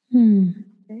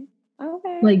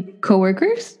 Okay. Like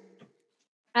coworkers?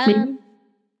 Um,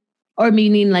 Or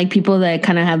meaning like people that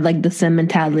kind of have like the same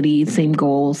mentality, same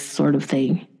goals sort of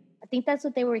thing. I think that's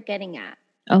what they were getting at.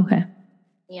 Okay.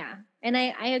 Yeah. And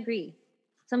I agree.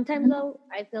 Sometimes though,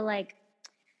 I feel like,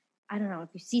 I don't know, if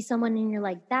you see someone and you're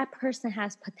like, that person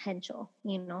has potential,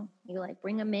 you know, you like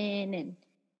bring them in and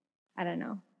I don't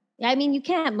know. Yeah, I mean, you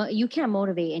can't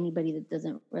motivate anybody that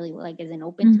doesn't really like isn't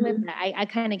open to it. But I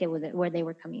kind of get with it where they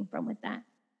were coming from with that.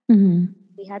 Mm-hmm.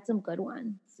 We had some good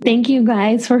ones. Thank you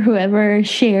guys for whoever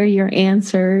share your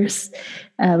answers.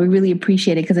 We really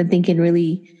appreciate it because I think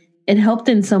it helped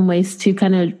in some ways to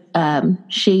kind of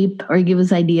shape or give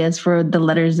us ideas for the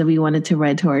letters that we wanted to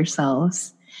write to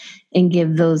ourselves and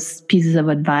give those pieces of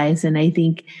advice. And I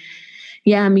think,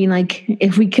 yeah, I mean, like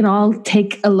if we can all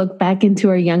take a look back into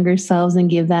our younger selves and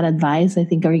give that advice, I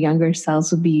think our younger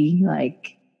selves would be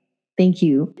like, thank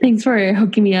you. Thanks for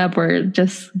hooking me up or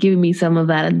just giving me some of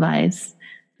that advice.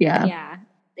 Yeah. Yeah,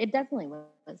 it definitely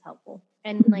was helpful.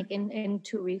 And like in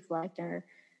to reflect or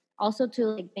also to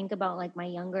like think about like my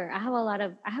younger, I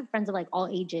have friends of like all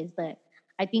ages, but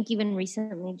I think even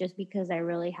recently, just because I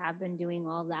really have been doing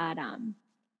all that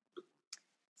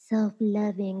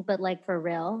self-loving, but like for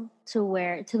real,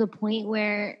 to the point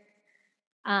where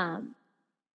um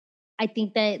I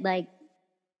think that like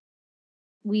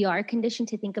we are conditioned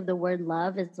to think of the word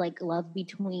love as like love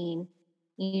between,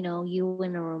 you know, you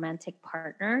and a romantic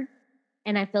partner.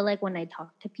 And I feel like when I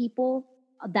talk to people,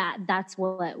 that's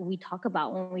what we talk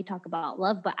about when we talk about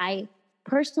love. But I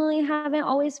personally haven't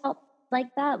always felt like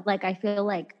that. Like I feel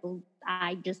like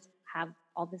I just have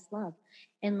all this love.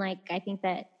 And like I think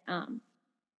that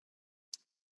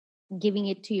giving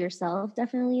it to yourself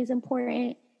definitely is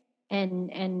important,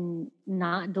 and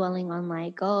not dwelling on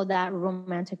like, oh, that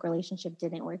romantic relationship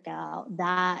didn't work out,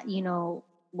 that, you know,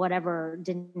 whatever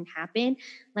didn't happen.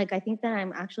 Like I think that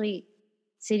I'm actually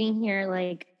sitting here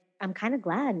like I'm kind of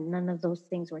glad none of those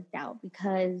things worked out,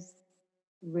 because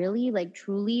really, like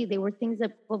truly, they were things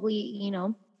that probably, you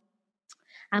know,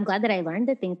 I'm glad that I learned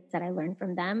the things that I learned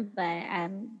from them. But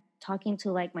talking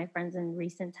to like my friends in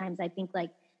recent times, I think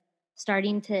like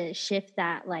starting to shift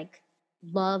that like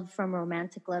love from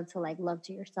romantic love to like love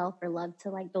to yourself or love to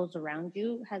like those around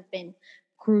you has been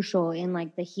crucial in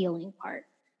like the healing part.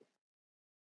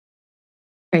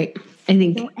 Right. I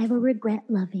think don't ever regret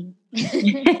loving.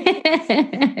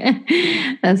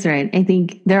 That's right. I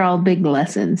think they're all big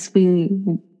lessons.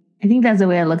 I think that's the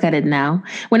way I look at it now.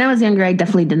 When I was younger, I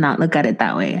definitely did not look at it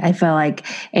that way. I felt like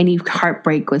any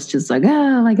heartbreak was just like,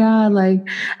 oh my God, like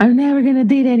I'm never going to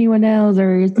date anyone else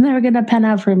or it's never going to pan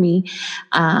out for me.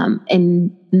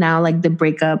 And now like the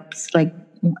breakups, like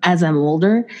as I'm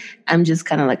older, I'm just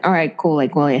kind of like, all right, cool.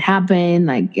 Like, well, it happened.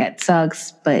 Like, yeah, it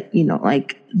sucks. But, you know,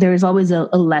 like there's always a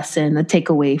lesson, a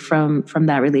takeaway from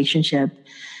that relationship.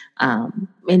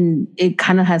 And it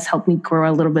kind of has helped me grow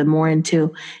a little bit more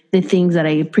into the things that I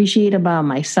appreciate about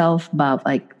myself, about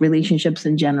like relationships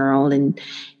in general, and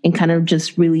kind of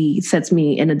just really sets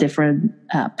me in a different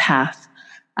path.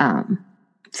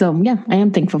 So yeah, I am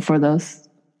thankful for those.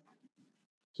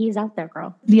 He's out there,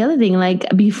 girl. The other thing, like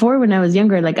before when I was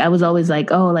younger, like I was always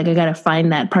like, oh, like I got to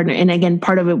find that partner. And again,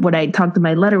 part of it, what I talked in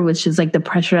my letter was just like the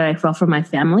pressure I felt from my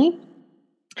family.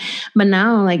 But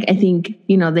now, like, I think,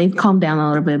 you know, they've calmed down a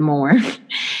little bit more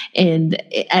and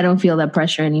I don't feel that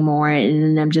pressure anymore.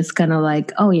 And I'm just kind of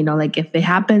like, oh, you know, like if it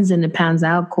happens and it pans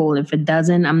out, cool. If it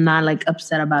doesn't, I'm not like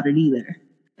upset about it either.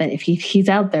 But if he's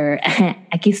out there,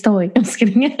 aquí estoy. I'm just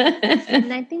kidding.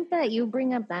 And I think that you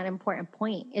bring up that important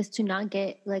point is to not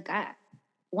get like,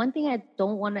 one thing I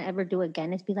don't want to ever do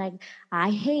again is be like,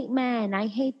 I hate men, I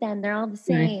hate them, they're all the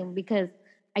same. Right. Because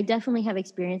I definitely have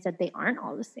experienced that they aren't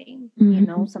all the same. Mm-hmm. You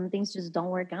know, some things just don't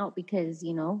work out because,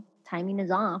 you know, timing is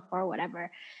off or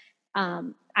whatever.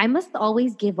 I must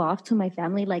always give off to my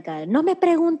family like a no me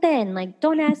pregunten, like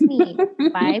don't ask me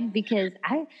vibe, because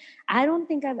I don't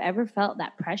think I've ever felt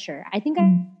that pressure. I think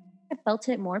I felt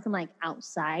it more from like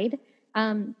outside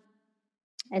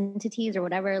entities or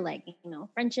whatever, like, you know,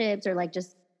 friendships or like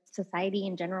just society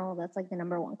in general. That's like the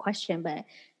number one question. But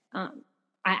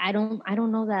I don't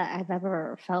know that I've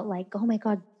ever felt like, oh my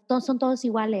God, todos son todos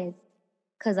iguales.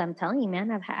 Because I'm telling you, man,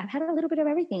 I've had a little bit of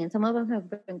everything, and some of them have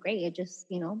been great. It just,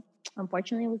 you know,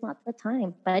 unfortunately, it was not the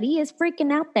time. But he is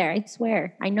freaking out there. I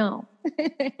swear. I know.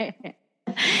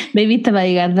 Maybe te va a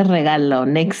llegar de regalo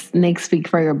next week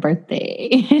for your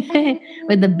birthday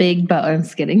with the big bow. I'm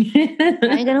just kidding. I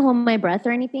ain't gonna hold my breath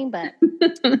or anything, but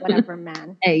whatever,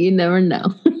 man. Hey, you never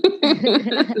know.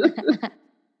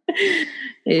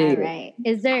 All right.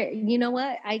 Is there, you know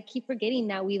what? I keep forgetting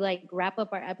that we like wrap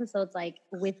up our episodes like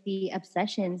with the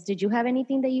obsessions. Did you have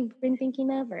anything that you've been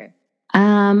thinking of or?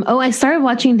 I started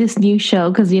watching this new show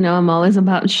because I'm always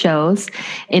about shows,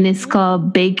 and it's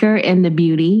called Baker and the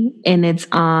Beauty, and it's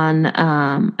on.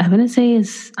 I want to say I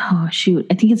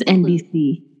think it's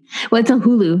NBC. Well, it's on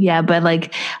Hulu, yeah, but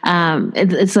like,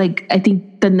 it's like I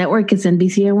think the network is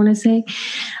NBC. I want to say,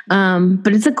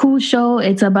 but it's a cool show.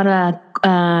 It's about a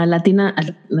Latina,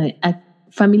 a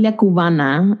familia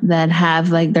cubana that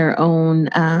have like their own,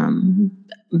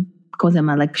 ¿cómo se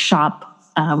llama? Like shop.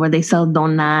 Where they sell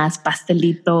donas,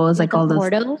 pastelitos, like all those.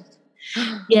 Portos?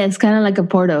 Yeah, it's kind of like a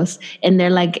Portos, and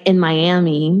they're like in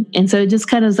Miami, and so it just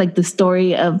kind of is like the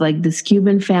story of like this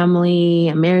Cuban family,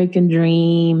 American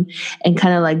dream, and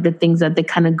kind of like the things that they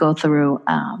kind of go through.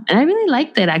 And I really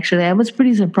liked it. Actually, I was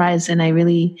pretty surprised, and I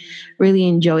really, really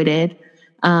enjoyed it.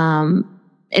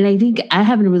 And I think I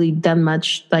haven't really done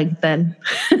much like that.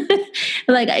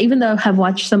 Like, even though I've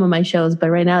watched some of my shows, but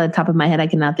right now at the top of my head, I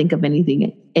cannot think of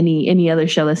any other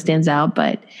show that stands out.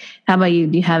 But how about you?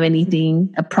 Do you have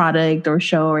anything, a product or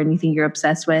show or anything you're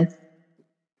obsessed with?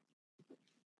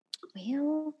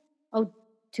 Well,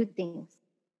 two things.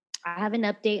 I have an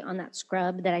update on that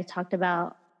scrub that I talked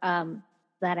about,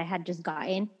 that I had just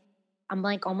gotten. I'm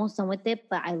like almost done with it,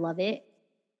 but I love it.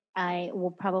 I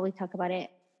will probably talk about it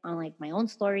on like my own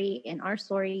story and our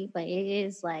story, but it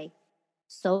is like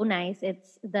so nice.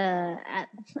 It's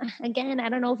again, I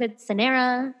don't know if it's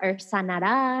Sanara or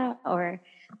Sanara or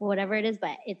whatever it is,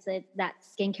 but it's that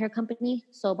skincare company,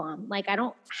 So Bomb. Like, I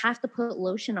don't have to put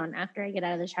lotion on after I get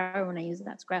out of the shower when I use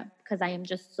that scrub because I am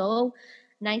just so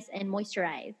nice and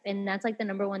moisturized. And that's like the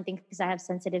number one thing because I have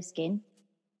sensitive skin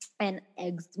and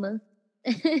eczema.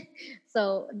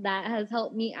 So that has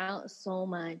helped me out so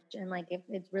much. And like, if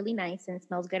it's really nice and it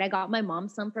smells good. I got my mom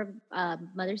some for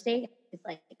Mother's Day. It's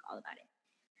like all about it.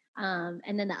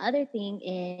 And then the other thing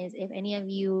is, if any of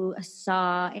you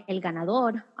saw El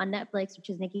Ganador on Netflix,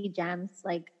 which is Nicky Jam's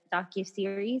like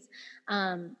docu-series,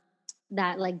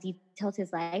 that like details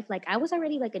his life. Like, I was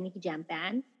already like a Nicky Jam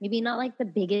fan, maybe not like the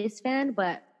biggest fan,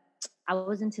 but I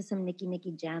was into some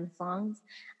Nicky Jam songs.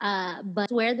 But I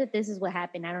swear that this is what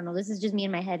happened. I don't know. This is just me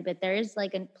in my head, but there is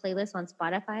like a playlist on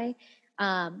Spotify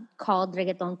called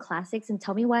Reggaeton Classics. And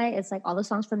tell me why it's like all the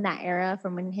songs from that era,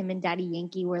 from when him and Daddy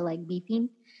Yankee were like beefing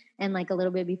and like a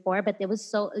little bit before. But there was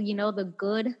so, the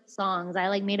good songs. I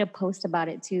like made a post about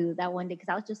it too that one day because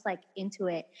I was just like into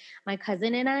it. My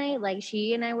cousin and I, like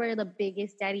she and I were the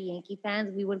biggest Daddy Yankee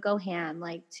fans. We would go ham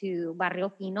like to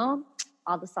Barrio Fino,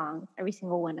 all the songs, every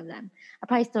single one of them. I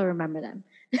probably still remember them.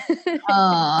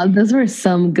 Oh, those were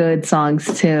some good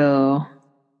songs too,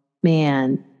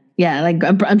 man. Yeah, like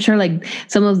I'm sure like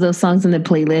some of those songs in the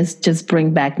playlist just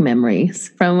bring back memories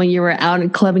from when you were out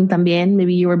and clubbing también.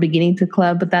 Maybe you were beginning to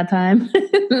club at that time.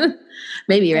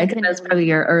 Maybe, right? Because that's probably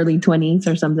your early 20s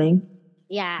or something.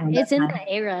 Yeah, it's in the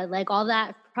era. Like all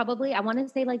that, probably, I want to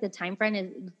say like the time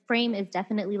frame is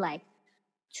definitely like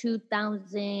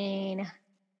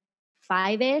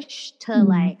 2005-ish to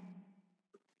like,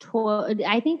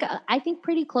 I think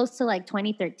pretty close to like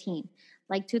 2013.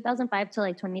 Like 2005 to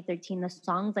like 2013, the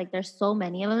songs, like there's so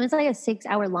many of them. It's like a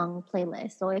 6-hour long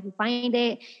playlist. So if you find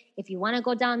it, if you want to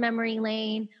go down memory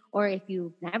lane, or if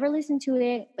you've never listened to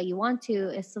it, but you want to,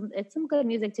 it's some good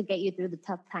music to get you through the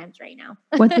tough times right now.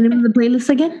 What's the name of the playlist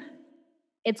again?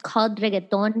 It's called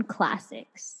Reggaeton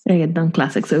Classics. Reggaeton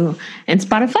Classics. Ooh. And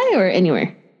Spotify or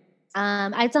anywhere?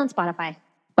 It's on Spotify.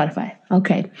 Spotify.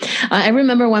 Okay. I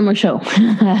remember one more show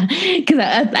because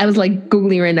I was like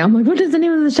Googling right now. I'm like, what is the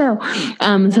name of the show?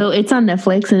 So it's on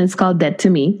Netflix and it's called Dead to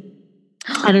Me.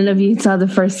 I don't know if you saw the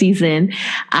first season.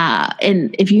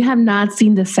 And if you have not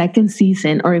seen the second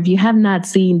season, or if you have not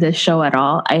seen the show at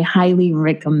all, I highly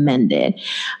recommend it.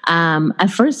 At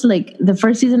first, like the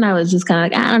first season, I was just kind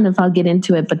of like, I don't know if I'll get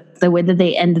into it. But the way that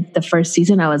they ended the first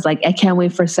season, I was like, I can't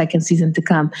wait for second season to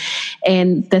come.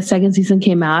 And the second season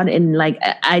came out, and like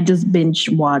I just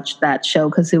binge watched that show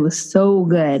because it was so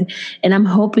good. And I'm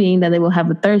hoping that they will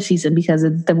have a third season because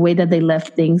of the way that they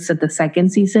left things at the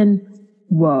second season.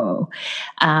 Whoa.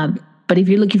 But if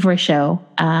you're looking for a show,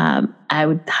 I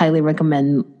would highly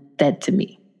recommend Dead to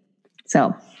Me.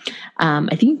 So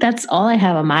I think that's all I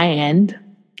have on my end.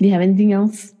 Do you have anything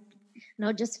else?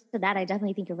 No, just for that, I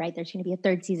definitely think you're right. There's going to be a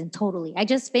third season. Totally. I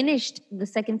just finished the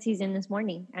second season this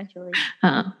morning, actually.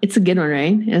 It's a good one,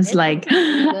 right? It's like,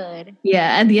 good.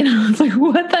 Yeah. At the end, I was like,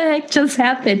 what the heck just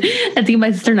happened? I think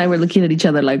my sister and I were looking at each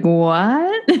other like,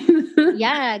 what?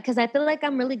 Yeah, because I feel like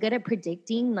I'm really good at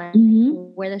predicting like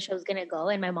where the show's going to go.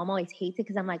 And my mom always hates it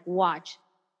because I'm like, watch.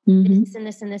 This and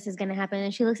this and this is going to happen.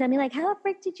 And she looks at me like, how the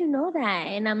frick did you know that?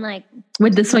 And I'm like...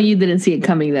 With this one, you didn't see it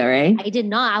coming though, right? I did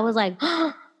not. I was like...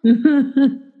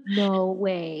 No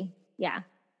way. Yeah.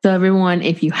 So everyone,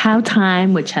 if you have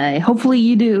time, which hopefully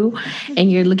you do,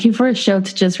 and you're looking for a show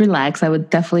to just relax, I would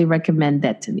definitely recommend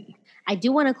Dead to Me. I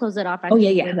do want to close it off.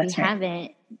 Actually, yeah, that's right.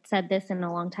 Haven't said this in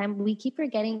a long time. We keep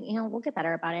forgetting, we'll get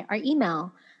better about it. Our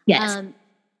email. Yes.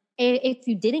 If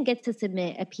you didn't get to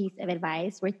submit a piece of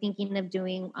advice, we're thinking of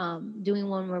doing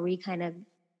one where we kind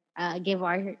of give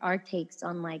our takes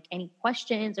on like any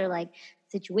questions or like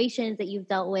situations that you've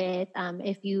dealt with.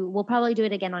 We'll probably do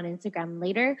it again on Instagram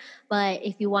later, but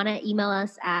if you want to email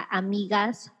us at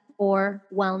amigas or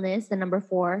wellness, the number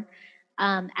 4,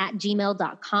 at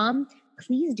gmail.com,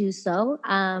 please do so.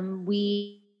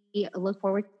 We look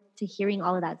forward to hearing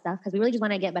all of that stuff because we really just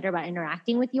want to get better about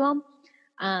interacting with you all.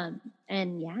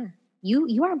 And yeah,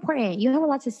 you are important. You have a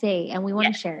lot to say and we want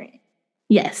to share it.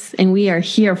 Yes. And we are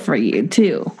here for you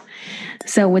too.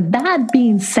 So with that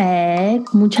being said,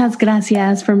 muchas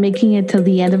gracias for making it till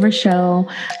the end of our show.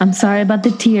 I'm sorry about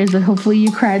the tears, but hopefully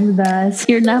you cried with us.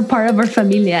 You're not part of our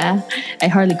familia. I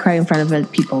hardly cry in front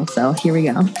of people, so here we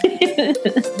go.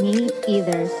 Me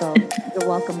either, so you're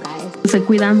welcome, guys. Se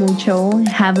cuidan mucho.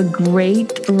 Have a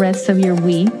great rest of your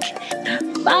week.